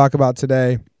have to talk about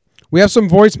today? We have some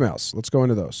voicemails. Let's go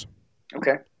into those.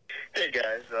 Okay. Hey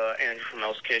guys, Andrew from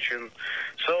Hell's Kitchen.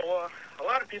 So, a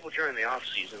lot of people during the off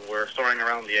season were throwing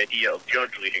around the idea of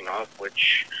Judge leading off,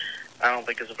 which I don't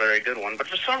think is a very good one. But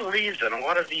for some reason, a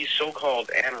lot of these so-called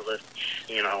analysts,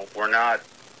 were not,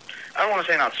 I don't want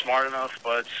to say not smart enough,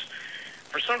 but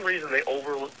for some reason they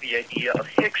overlooked the idea of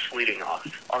Hicks leading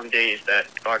off on days that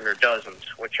Gardner doesn't,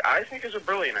 which I think is a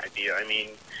brilliant idea. I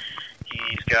mean,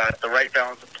 he's got the right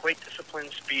balance of plate discipline,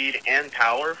 speed, and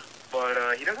power,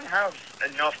 but he doesn't have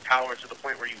enough power to the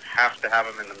point where you have to have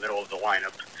him in the middle of the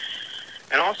lineup.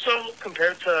 And also,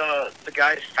 compared to the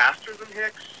guys faster than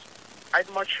Hicks, I'd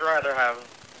much rather have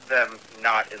them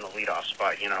not in the leadoff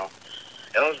spot,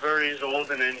 Ellsbury's old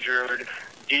and injured,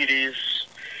 Didi's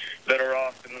better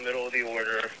off in the middle of the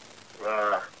order,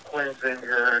 Quinn's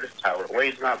injured, Tyler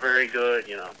Wade's not very good,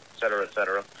 et cetera, et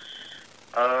cetera.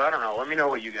 I don't know. Let me know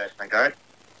what you guys think, all right?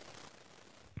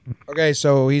 Okay,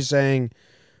 so he's saying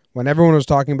when everyone was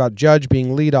talking about Judge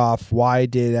being leadoff, why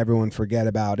did everyone forget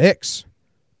about Hicks?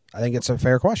 I think it's a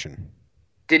fair question.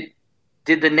 Did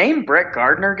the name Brett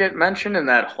Gardner get mentioned in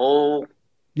that whole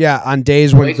Yeah, on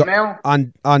days when voicemail?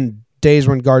 on days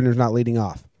when Gardner's not leading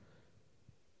off.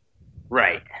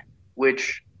 Right.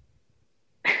 Which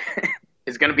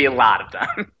is going to be a lot of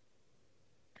them.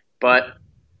 But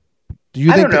Do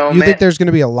you I think don't know, you man. think there's going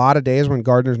to be a lot of days when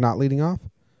Gardner's not leading off?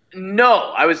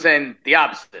 No, I was saying the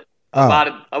opposite. Oh.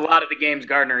 A lot of the games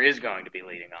Gardner is going to be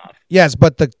leading off. Yes,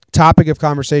 but the topic of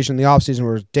conversation in the offseason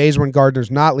was days when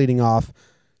Gardner's not leading off,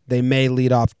 they may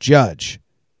lead off Judge.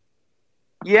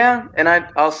 Yeah, and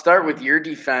I'll start with your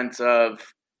defense of,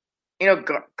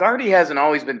 Gardy hasn't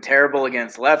always been terrible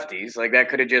against lefties. Like, that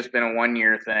could have just been a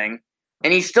one-year thing.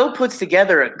 And he still puts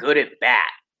together a good at bat,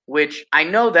 which I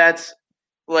know that's,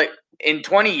 like, in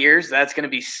 20 years, that's going to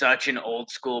be such an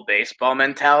old-school baseball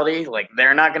mentality. Like,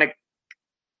 they're not going to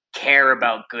care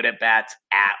about good at bats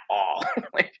at all.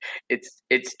 Like,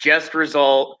 it's just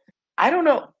result. I don't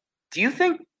know. Do you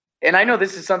think, and I know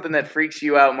this is something that freaks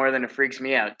you out more than it freaks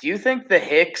me out, do you think the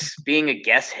Hicks being a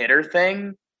guest hitter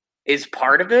thing is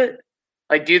part of it?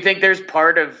 Like, do you think there's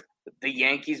part of the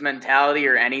Yankees mentality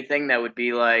or anything that would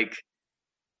be like,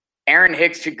 Aaron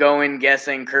Hicks should go in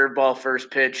guessing curveball,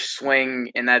 first pitch, swing,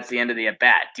 and that's the end of the at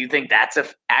bat? Do you think that's an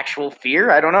actual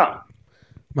fear? I don't know.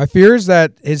 My fear is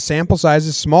that his sample size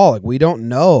is small. Like, we don't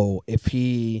know if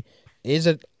he is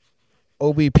an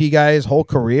OBP guy his whole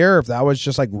career, if that was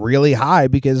just like really high,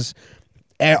 because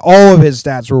all of his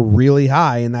stats were really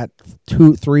high in that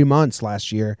 2-3 months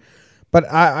last year.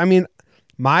 But I mean,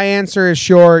 my answer is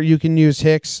sure you can use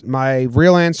Hicks. My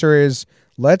real answer is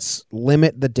let's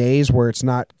limit the days where it's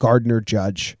not Gardner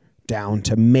Judge down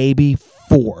to maybe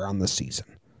 4 on the season.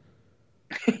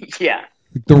 Yeah.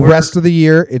 The rest of the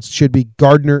year, it should be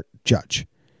Gardner Judge.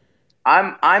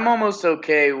 I'm almost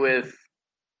okay with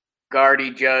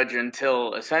Gardy Judge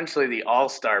until essentially the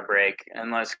All-Star break,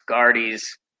 unless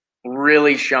Gardy's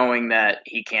really showing that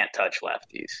he can't touch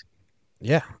lefties.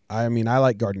 Yeah, I mean, I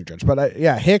like Gardner Judge, but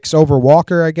Hicks over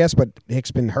Walker, I guess. But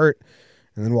Hicks been hurt,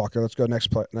 and then Walker. Let's go next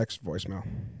voicemail.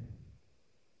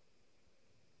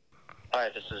 Hi,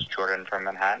 this is Jordan from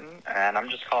Manhattan, and I'm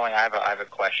just calling. I have a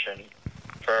question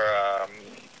for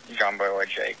John Boy or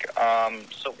Jake.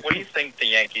 So what do you think the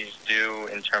Yankees do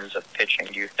in terms of pitching?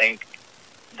 Do you think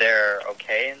they're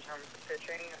okay in terms of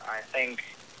pitching?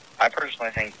 I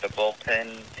personally think the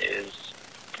bullpen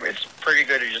it's pretty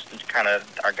good. It just kind of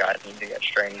our guys need to get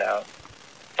straightened out.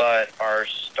 But our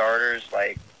starters,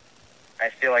 I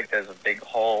feel like there's a big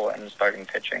hole in starting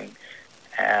pitching,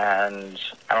 and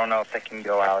I don't know if they can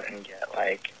go out and get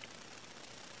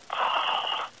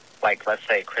let's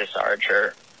say Chris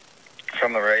Archer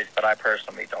from the Rays, but I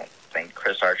personally don't think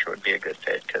Chris Archer would be a good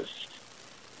fit because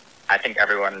I think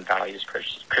everyone values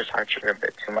Chris Archer a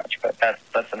bit too much, but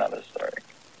that's another story.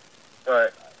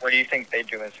 But what do you think they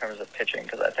do in terms of pitching?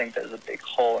 Because I think there's a big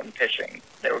hole in pitching.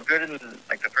 They were good in the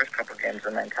first couple of games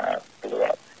and then kind of blew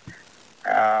up.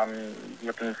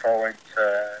 Looking forward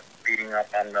to beating up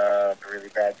on the really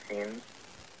bad teams.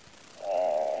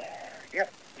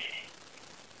 Yep.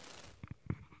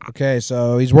 Okay,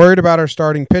 so he's worried about our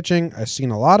starting pitching. I've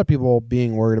seen a lot of people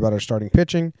being worried about our starting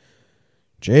pitching.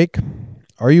 Jake,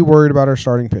 are you worried about our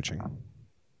starting pitching?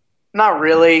 Not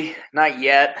really. Not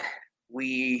yet.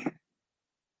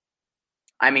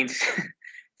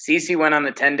 CeCe went on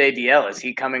the 10-day DL. Is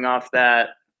he coming off that,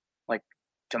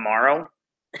 tomorrow?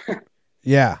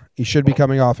 Yeah, he should be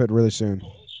coming off it really soon.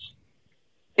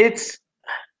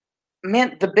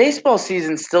 The baseball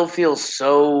season still feels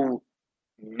so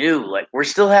new. We're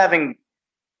still having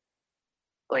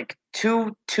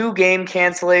two game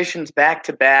cancellations back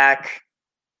to back.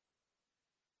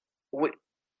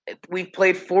 we've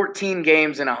played 14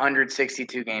 games in a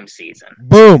 162 game season.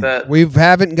 Boom. We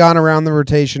haven't gone around the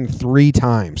rotation 3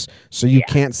 times, so you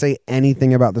can't say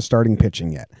anything about the starting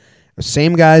pitching yet. The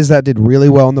same guys that did really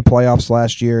well in the playoffs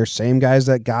last year, same guys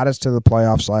that got us to the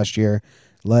playoffs last year.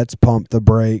 Let's pump the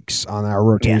brakes on our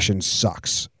rotation.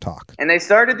 Sucks talk. And they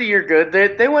started the year good.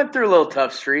 They went through a little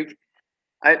tough streak.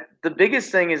 The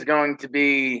biggest thing is going to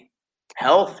be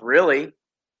health, really.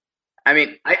 I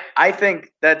mean, I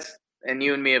think that's, and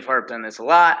you and me have harped on this a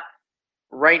lot.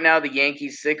 Right now, the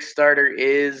Yankees' 6th starter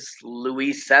is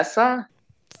Luis Cessa.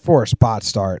 For a spot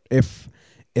start. If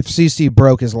CC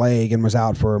broke his leg and was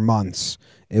out for months,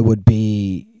 it would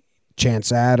be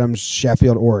Chance Adams,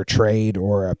 Sheffield, or a trade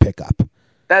or a pickup.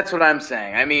 That's what I'm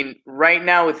saying. I mean, right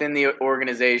now within the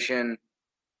organization,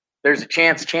 there's a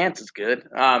chance Chance is good.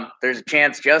 There's a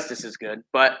chance Justice is good.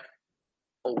 But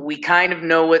we kind of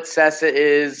know what Cessa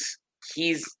is.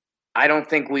 I don't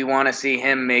think we want to see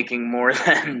him making more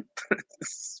than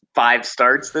 5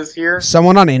 starts this year.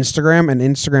 Someone on Instagram, and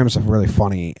Instagram is a really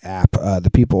funny app.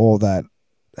 The people that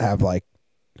have like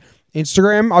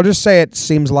Instagram, I'll just say it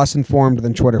seems less informed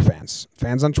than Twitter fans.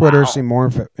 Fans on Twitter seem more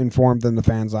informed than the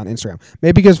fans on Instagram.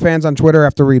 Maybe because fans on Twitter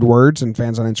have to read words and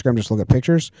fans on Instagram just look at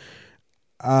pictures.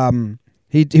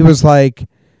 He was like,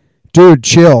 dude,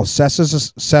 chill.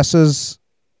 Cessa's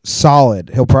solid.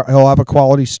 He'll have a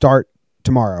quality start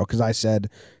tomorrow because I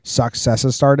said sucks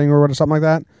Cessa starting or something like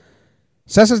that.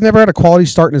 Cessa's never had a quality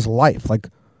start in his life. Like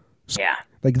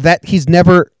that.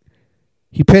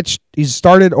 He's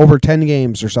started over 10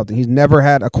 games or something. He's never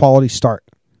had a quality start.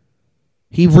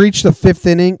 He reached the 5th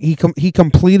inning. He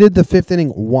completed the 5th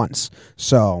inning once.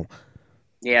 So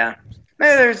yeah,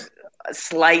 maybe there's a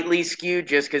slightly skewed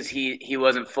just because he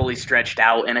wasn't fully stretched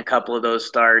out in a couple of those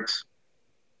starts,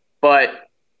 but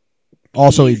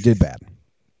also he did bad.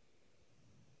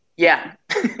 Yeah,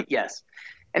 yes.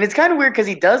 And it's kind of weird because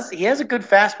he has a good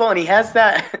fastball and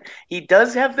he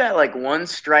does have that like one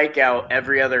strikeout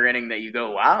every other inning that you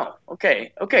go, wow,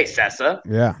 okay, Cessa.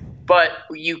 Yeah. But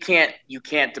you can't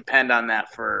depend on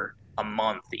that for a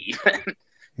month even.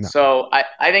 No. So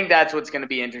I think that's what's going to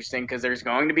be interesting because there's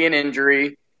going to be an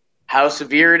injury. How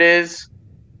severe it is?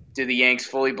 Do the Yanks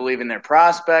fully believe in their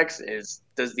prospects?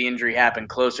 Does the injury happen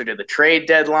closer to the trade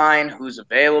deadline? Who's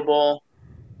available?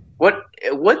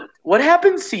 What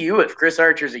happens to you if Chris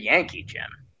Archer's a Yankee, Jim?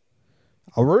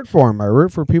 I'll root for him. I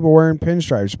root for people wearing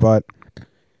pinstripes, but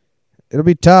it'll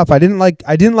be tough. I didn't like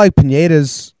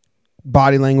Pineda's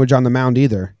body language on the mound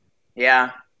either.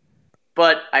 Yeah,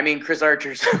 but I mean, Chris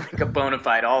Archer's like a bona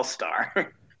fide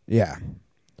all-star. Yeah,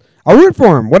 I'll root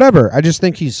for him. Whatever. I just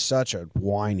think he's such a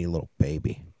whiny little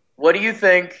baby. What do you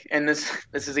think? And this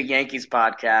is a Yankees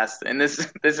podcast, and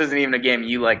this isn't even a game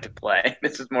you like to play.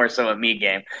 This is more so a me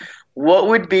game. What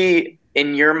would be,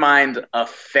 in your mind, a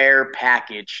fair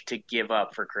package to give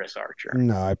up for Chris Archer?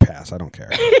 No, I pass. I don't care.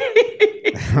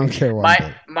 I don't care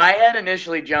what. My head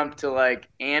initially jumped to like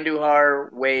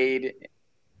Andujar, Wade,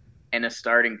 and a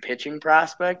starting pitching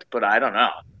prospect, but I don't know.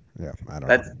 Yeah, I don't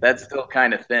know. That's still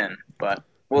kind of thin, but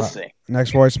we'll see.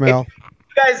 Next voicemail.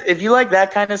 Guys, if you like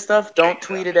that kind of stuff, don't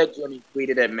tweet it at Jimmy. Tweet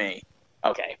it at me.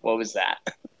 Okay, what was that?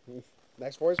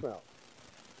 Next voicemail.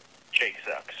 Jake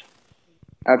sucks.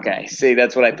 Okay, see,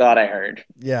 that's what I thought I heard.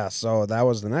 Yeah, so that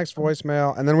was the next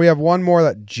voicemail. And then we have one more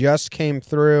that just came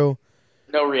through.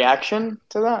 No reaction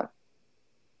to that?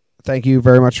 Thank you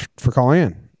very much for calling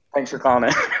in. Thanks for calling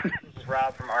in. This is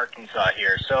Rob from Arkansas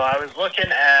here. So I was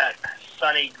looking at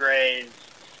Sonny Gray's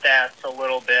stats a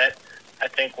little bit. I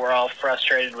think we're all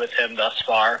frustrated with him thus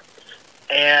far.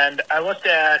 And I looked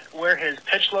at where his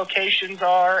pitch locations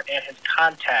are and his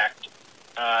contact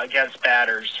against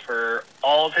batters for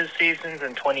all of his seasons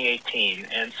in 2018.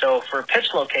 And so for pitch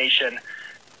location,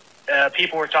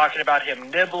 people were talking about him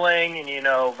nibbling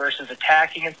and, versus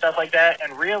attacking and stuff like that.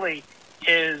 And really,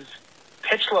 his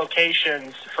pitch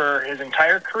locations for his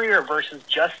entire career versus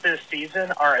just this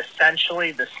season are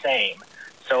essentially the same.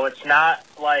 So it's not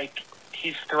like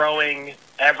he's throwing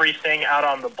everything out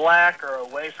on the black or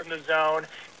away from the zone.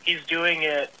 He's doing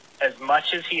it as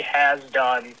much as he has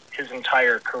done his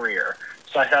entire career.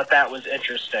 So I thought that was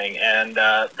interesting, and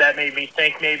that made me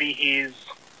think maybe he's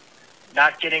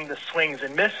not getting the swings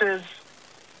and misses,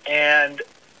 and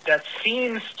that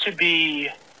seems to be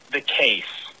the case.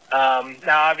 Now,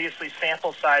 obviously,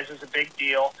 sample size is a big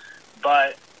deal,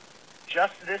 but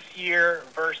just this year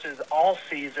versus all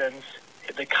seasons,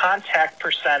 the contact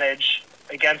percentage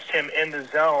against him in the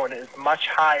zone is much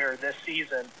higher this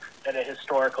season than it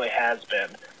historically has been.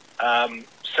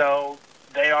 So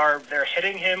they're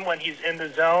hitting him when he's in the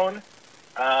zone,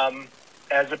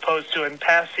 as opposed to in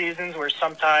past seasons where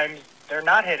sometimes they're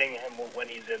not hitting him when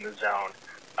he's in the zone.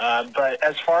 But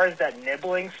as far as that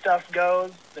nibbling stuff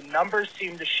goes, the numbers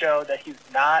seem to show that he's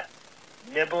not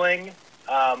nibbling,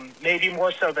 maybe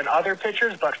more so than other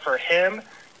pitchers, but for him,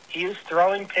 he is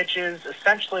throwing pitches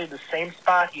essentially the same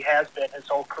spot he has been his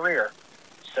whole career.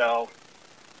 So,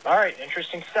 all right,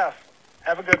 interesting stuff.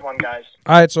 Have a good one, guys.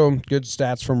 All right, so good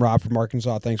stats from Rob from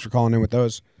Arkansas. Thanks for calling in with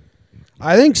those.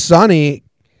 I think Sonny,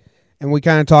 and we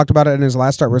kind of talked about it in his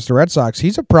last start versus the Red Sox,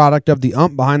 he's a product of the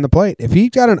ump behind the plate. If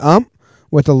he's got an ump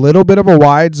with a little bit of a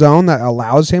wide zone that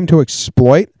allows him to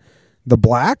exploit the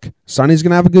black, Sonny's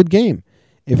going to have a good game.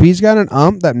 If he's got an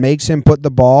ump that makes him put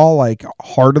the ball like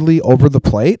heartily over the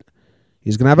plate,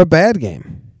 he's going to have a bad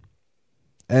game.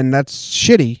 And that's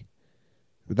shitty.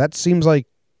 That seems like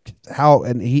how,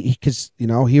 and because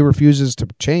he refuses to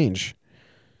change.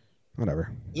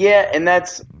 Whatever. Yeah, and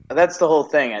that's the whole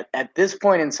thing. At this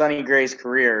point in Sonny Gray's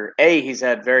career, he's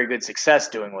had very good success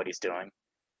doing what he's doing.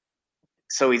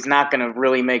 So he's not going to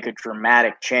really make a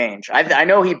dramatic change. I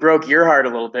know he broke your heart a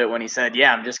little bit when he said,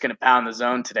 "Yeah, I'm just going to pound the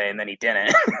zone today," and then he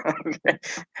didn't.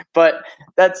 But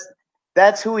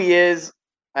that's who he is.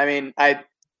 I mean,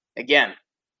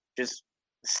 just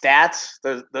stats.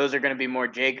 Those are going to be more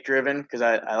Jake driven because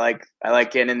I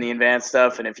like getting in the advanced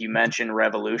stuff. And if you mention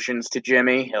revolutions to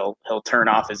Jimmy, he'll turn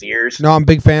off his ears. No, I'm a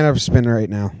big fan of spin rate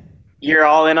now. You're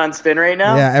all in on spin rate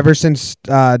now? Yeah, ever since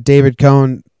David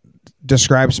Cohn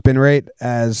described spin rate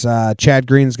as Chad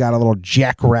Green's got a little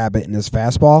jackrabbit in his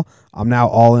fastball, I'm now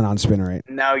all in on spin rate.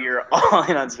 Now you're all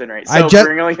in on spin rate. So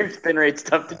bring all your spin rate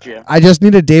stuff to Jim. I just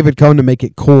needed David Cohn to make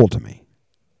it cool to me.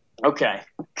 Okay.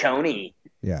 Coney.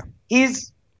 Yeah.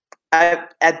 He's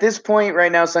at this point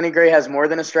right now, Sonny Gray has more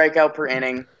than a strikeout per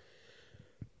inning.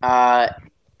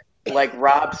 Like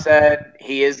Rob said,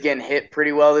 he is getting hit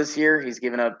pretty well this year. He's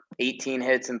given up 18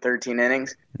 hits in 13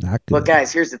 innings. Not good. But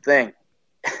guys, here's the thing.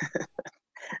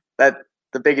 That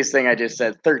the biggest thing I just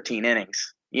said, 13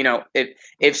 innings.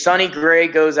 If Sonny Gray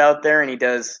goes out there and he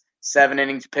does 7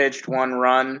 innings pitched, 1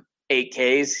 run, 8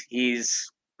 Ks,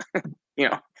 he's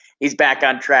he's back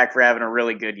on track for having a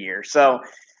really good year. So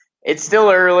it's still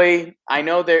early. I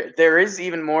know there is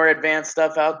even more advanced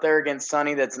stuff out there against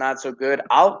Sonny that's not so good.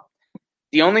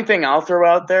 The only thing I'll throw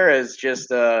out there is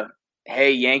just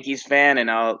hey, Yankees fan, and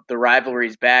the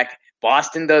rivalry's back.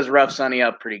 Boston does rough Sonny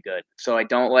up pretty good, so I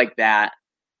don't like that.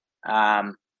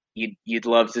 You'd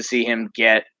love to see him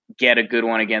get a good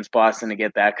one against Boston to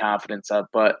get that confidence up,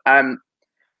 but I'm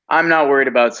not worried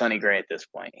about Sonny Gray at this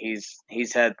point.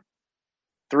 He's had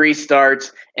 3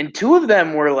 starts, and 2 of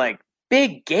them were like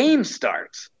big game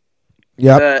starts.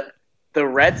 Yeah. The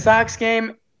Red Sox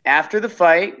game after the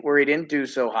fight where he didn't do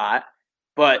so hot,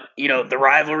 but the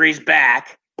rivalry's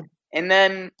back. And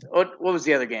then what was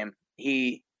the other game?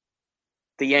 The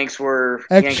Yanks were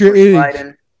extra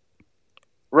innings.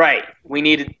 Right. We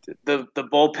needed the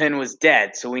bullpen was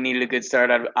dead, so we needed a good start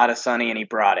out of Sonny, and he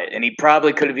brought it. And he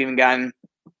probably could have even gotten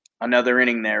another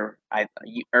inning there,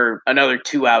 or another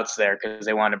 2 outs there because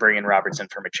they wanted to bring in Robertson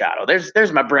for Machado.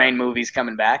 There's my brain movies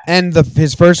coming back. And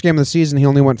his first game of the season, he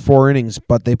only went 4 innings,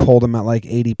 but they pulled him at like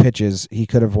 80 pitches. He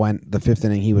could have went the 5th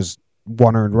inning. He was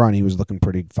 1 earned run. He was looking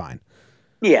pretty fine.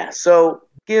 Yeah. So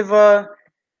give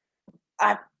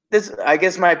I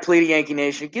guess my plea to Yankee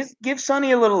Nation, give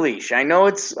Sonny a little leash. I know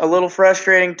it's a little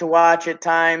frustrating to watch at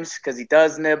times because he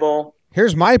does nibble.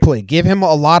 Here's my plea. Give him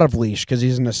a lot of leash because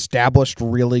he's an established,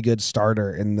 really good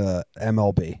starter in the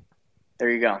MLB. There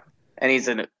you go. And he's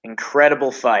an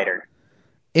incredible fighter.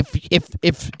 If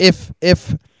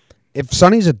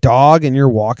Sonny's a dog and you're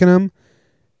walking him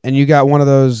and you got one of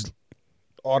those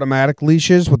automatic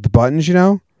leashes with the buttons,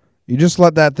 you just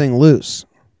let that thing loose.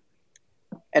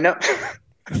 And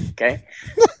okay.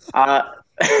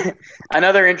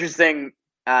 Another interesting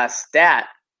stat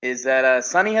is that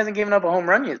Sonny hasn't given up a home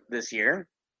run this year.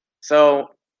 So,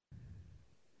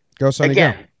 go Sonny,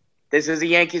 again, go. This is a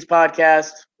Yankees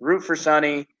podcast. Root for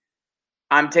Sonny.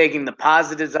 I'm taking the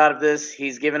positives out of this.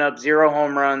 He's given up 0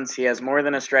 home runs. He has more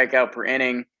than a strikeout per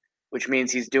inning, which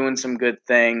means he's doing some good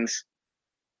things.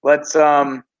 Let's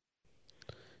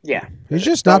yeah. He's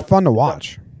just not fun to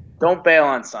watch. Don't bail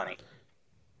on Sonny.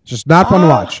 Just not fun to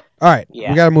watch. All right,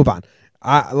 we got to move on.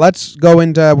 Let's go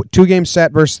into 2-game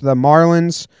set versus the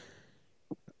Marlins.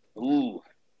 Ooh.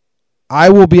 I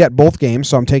will be at both games,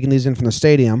 so I'm taking these in from the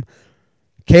stadium.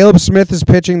 Caleb Smith is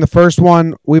pitching the first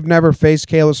one. We've never faced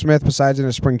Caleb Smith besides in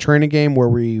a spring training game where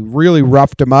we really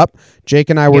roughed him up. Jake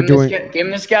and I were doing... Give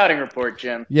him the scouting report,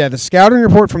 Jim. Yeah, the scouting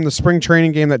report from the spring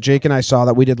training game that Jake and I saw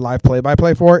that we did live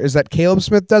play-by-play for is that Caleb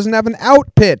Smith doesn't have an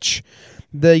out pitch.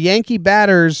 The Yankee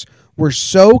batters were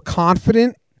so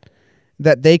confident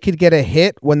that they could get a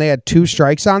hit when they had 2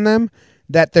 strikes on them,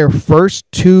 that their first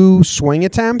 2 swing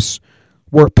attempts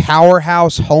were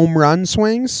powerhouse home run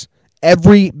swings.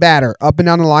 Every batter up and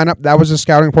down the lineup, that was a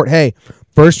scouting report. Hey,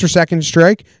 first or second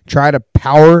strike, try to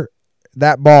power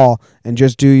that ball and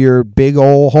just do your big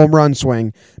old home run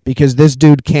swing because this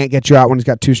dude can't get you out when he's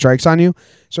got 2 strikes on you.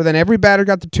 So then every batter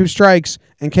got the 2 strikes,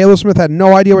 and Caleb Smith had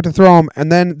no idea what to throw him,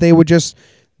 and then they would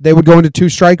go into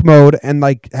 2-strike mode and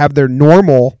like have their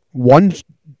normal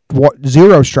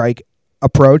 1-0 strike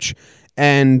approach,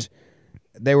 and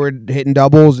they were hitting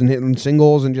doubles and hitting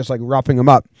singles and just like roughing them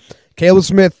up. Caleb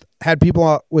Smith had people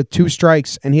out with 2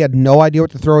 strikes, and he had no idea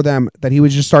what to throw them, that he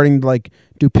was just starting to like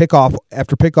do pickoff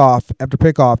after pickoff after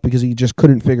pickoff because he just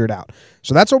couldn't figure it out.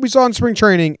 So that's what we saw in spring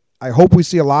training. I hope we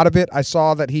see a lot of it. I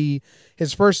saw that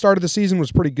his first start of the season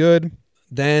was pretty good.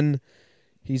 Then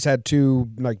he's had 2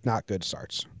 like not good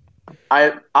starts.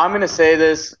 I'm going to say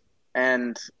this,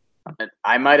 and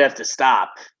I might have to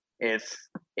stop if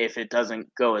it doesn't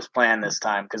go as planned this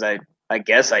time, because I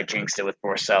guess I jinxed it with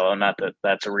Porcello, not that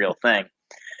that's a real thing.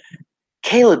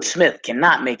 Caleb Smith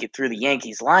cannot make it through the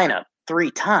Yankees lineup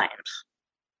 3 times.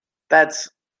 That's,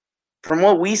 from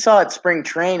what we saw at spring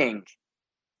training,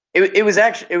 it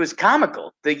was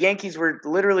comical. The Yankees were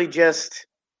literally just,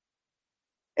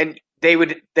 and they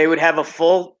would have a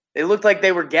full, it looked like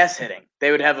they were guess hitting.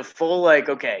 They would have a full, like,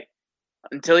 okay,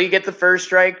 until you get the first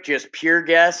strike, just pure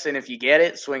guess, and if you get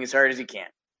it, swing as hard as you can.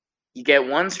 You get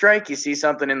 1 strike, you see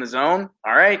something in the zone,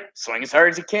 all right, swing as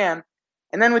hard as you can.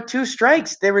 And then with 2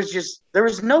 strikes, there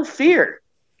was no fear.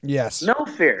 Yes. No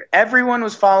fear. Everyone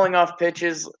was falling off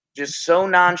pitches just so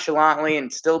nonchalantly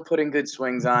and still putting good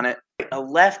swings on it. A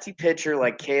lefty pitcher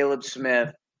like Caleb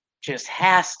Smith just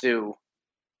has to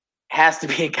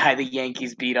be a guy the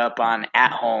Yankees beat up on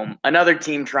at home. Another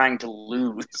team trying to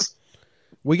lose.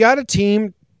 We got a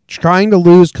team trying to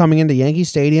lose coming into Yankee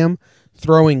Stadium,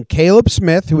 throwing Caleb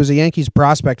Smith, who was a Yankees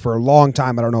prospect for a long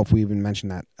time. I don't know if we even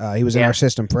mentioned that. He was in our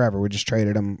system forever. We just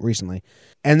traded him recently.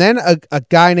 And then a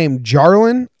guy named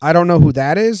Jarlin. I don't know who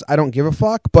that is. I don't give a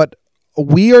fuck. But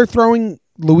we are throwing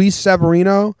Luis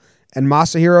Severino and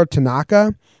Masahiro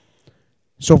Tanaka.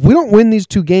 So if we don't win these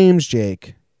 2 games,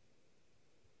 Jake.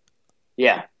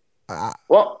 Yeah.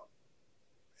 Well,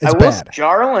 it's I will. Bad.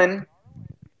 Jarlin,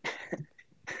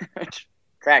 which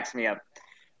cracks me up.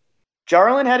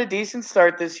 Jarlin had a decent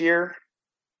start this year.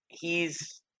 I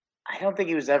don't think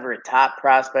he was ever a top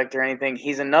prospect or anything.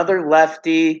 He's another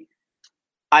lefty.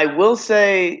 I will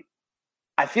say,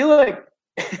 I feel like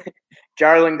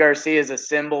Jarlin Garcia is a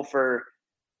symbol for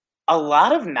a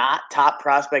lot of not top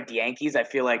prospect Yankees. I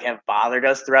feel like have bothered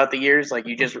us throughout the years. Like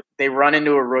they run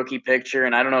into a rookie picture,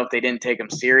 and I don't know if they didn't take him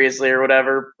seriously or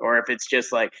whatever, or if it's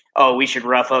just like, oh, we should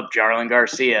rough up Jarlin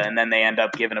Garcia, and then they end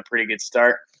up giving a pretty good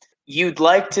start. You'd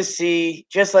like to see,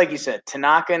 just like you said,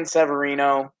 Tanaka and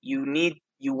Severino. You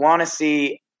want to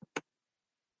see.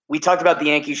 We talked about the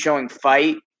Yankees showing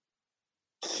fight.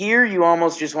 Here, you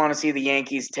almost just want to see the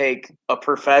Yankees take a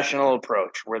professional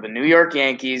approach. We're the New York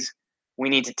Yankees. We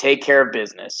need to take care of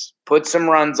business. Put some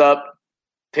runs up,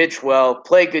 pitch well,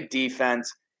 play good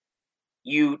defense.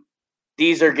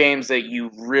 These are games that you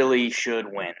really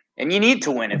should win. And you need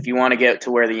to win if you want to get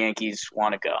to where the Yankees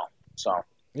want to go. So.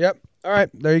 Yep. All right.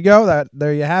 There you go.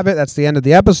 There you have it. That's the end of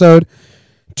the episode.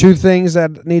 2 things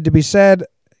that need to be said.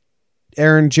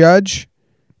 Aaron Judge,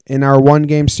 in our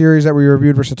 1-game series that we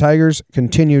reviewed versus the Tigers,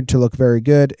 continued to look very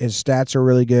good. His stats are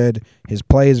really good. His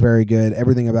play is very good.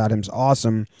 Everything about him's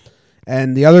awesome.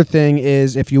 And the other thing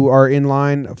is, if you are in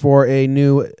line for a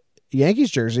new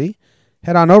Yankees jersey,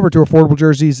 head on over to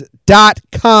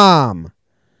affordablejerseys.com.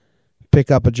 Pick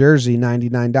up a jersey,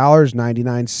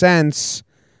 $99.99.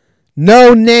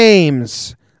 No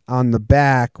names on the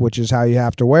back, which is how you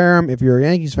have to wear them if you're a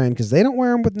Yankees fan, because they don't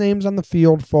wear them with names on the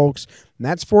field, folks. And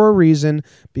that's for a reason,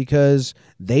 because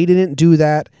they didn't do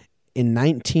that in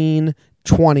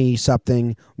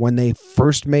 1920-something when they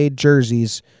first made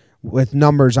jerseys with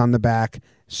numbers on the back.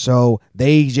 So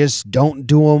they just don't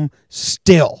do them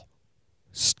still.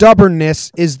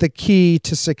 Stubbornness is the key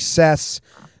to success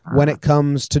when it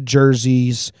comes to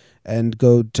jerseys. And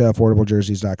go to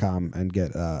affordablejerseys.com and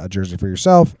get a jersey for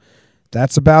yourself.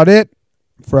 That's about it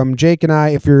from Jake and I.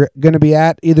 If you're going to be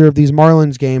at either of these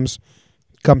Marlins games,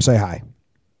 come say hi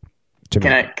to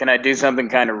me. Can I do something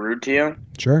kind of rude to you?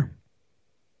 Sure.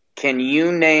 Can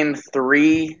you name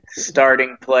 3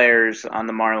 starting players on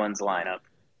the Marlins lineup?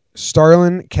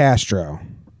 Starlin Castro.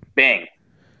 Bing.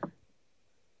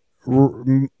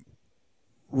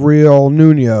 Real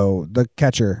Nuno, the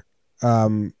catcher.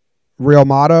 Real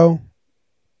Motto?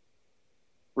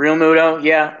 Real Muto,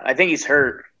 yeah. I think he's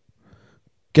hurt.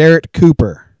 Garrett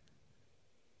Cooper.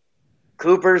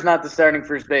 Cooper's not the starting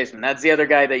first baseman. That's the other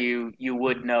guy that you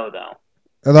would know, though.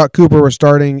 I thought Cooper was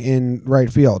starting in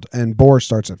right field, and Bohr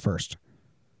starts at first.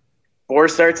 Bohr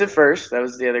starts at first. That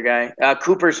was the other guy.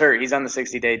 Cooper's hurt. He's on the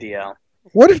 60-day DL.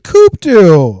 What did Coop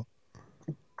do?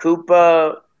 Coop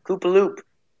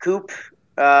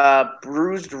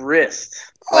bruised wrist.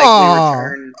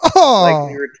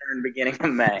 Likely return beginning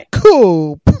of May.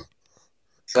 Coop.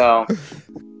 So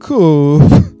Coop.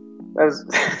 that was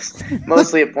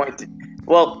mostly a point.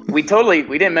 Well, we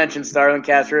didn't mention Starlin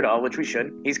Castro at all, which we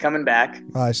should. He's coming back.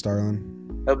 Hi,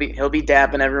 Starlin. He'll be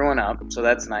dapping everyone up, so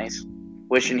that's nice.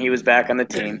 Wishing he was back on the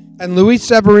team. And Luis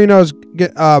Severino's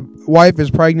wife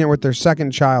is pregnant with their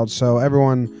second child, so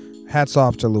everyone, hats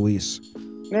off to Luis.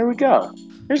 There we go.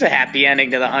 There's a happy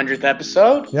ending to the 100th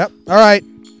episode. Yep. All right.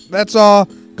 That's all.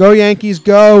 Go Yankees,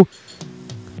 go.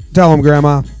 Tell them,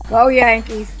 Grandma. Go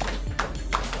Yankees.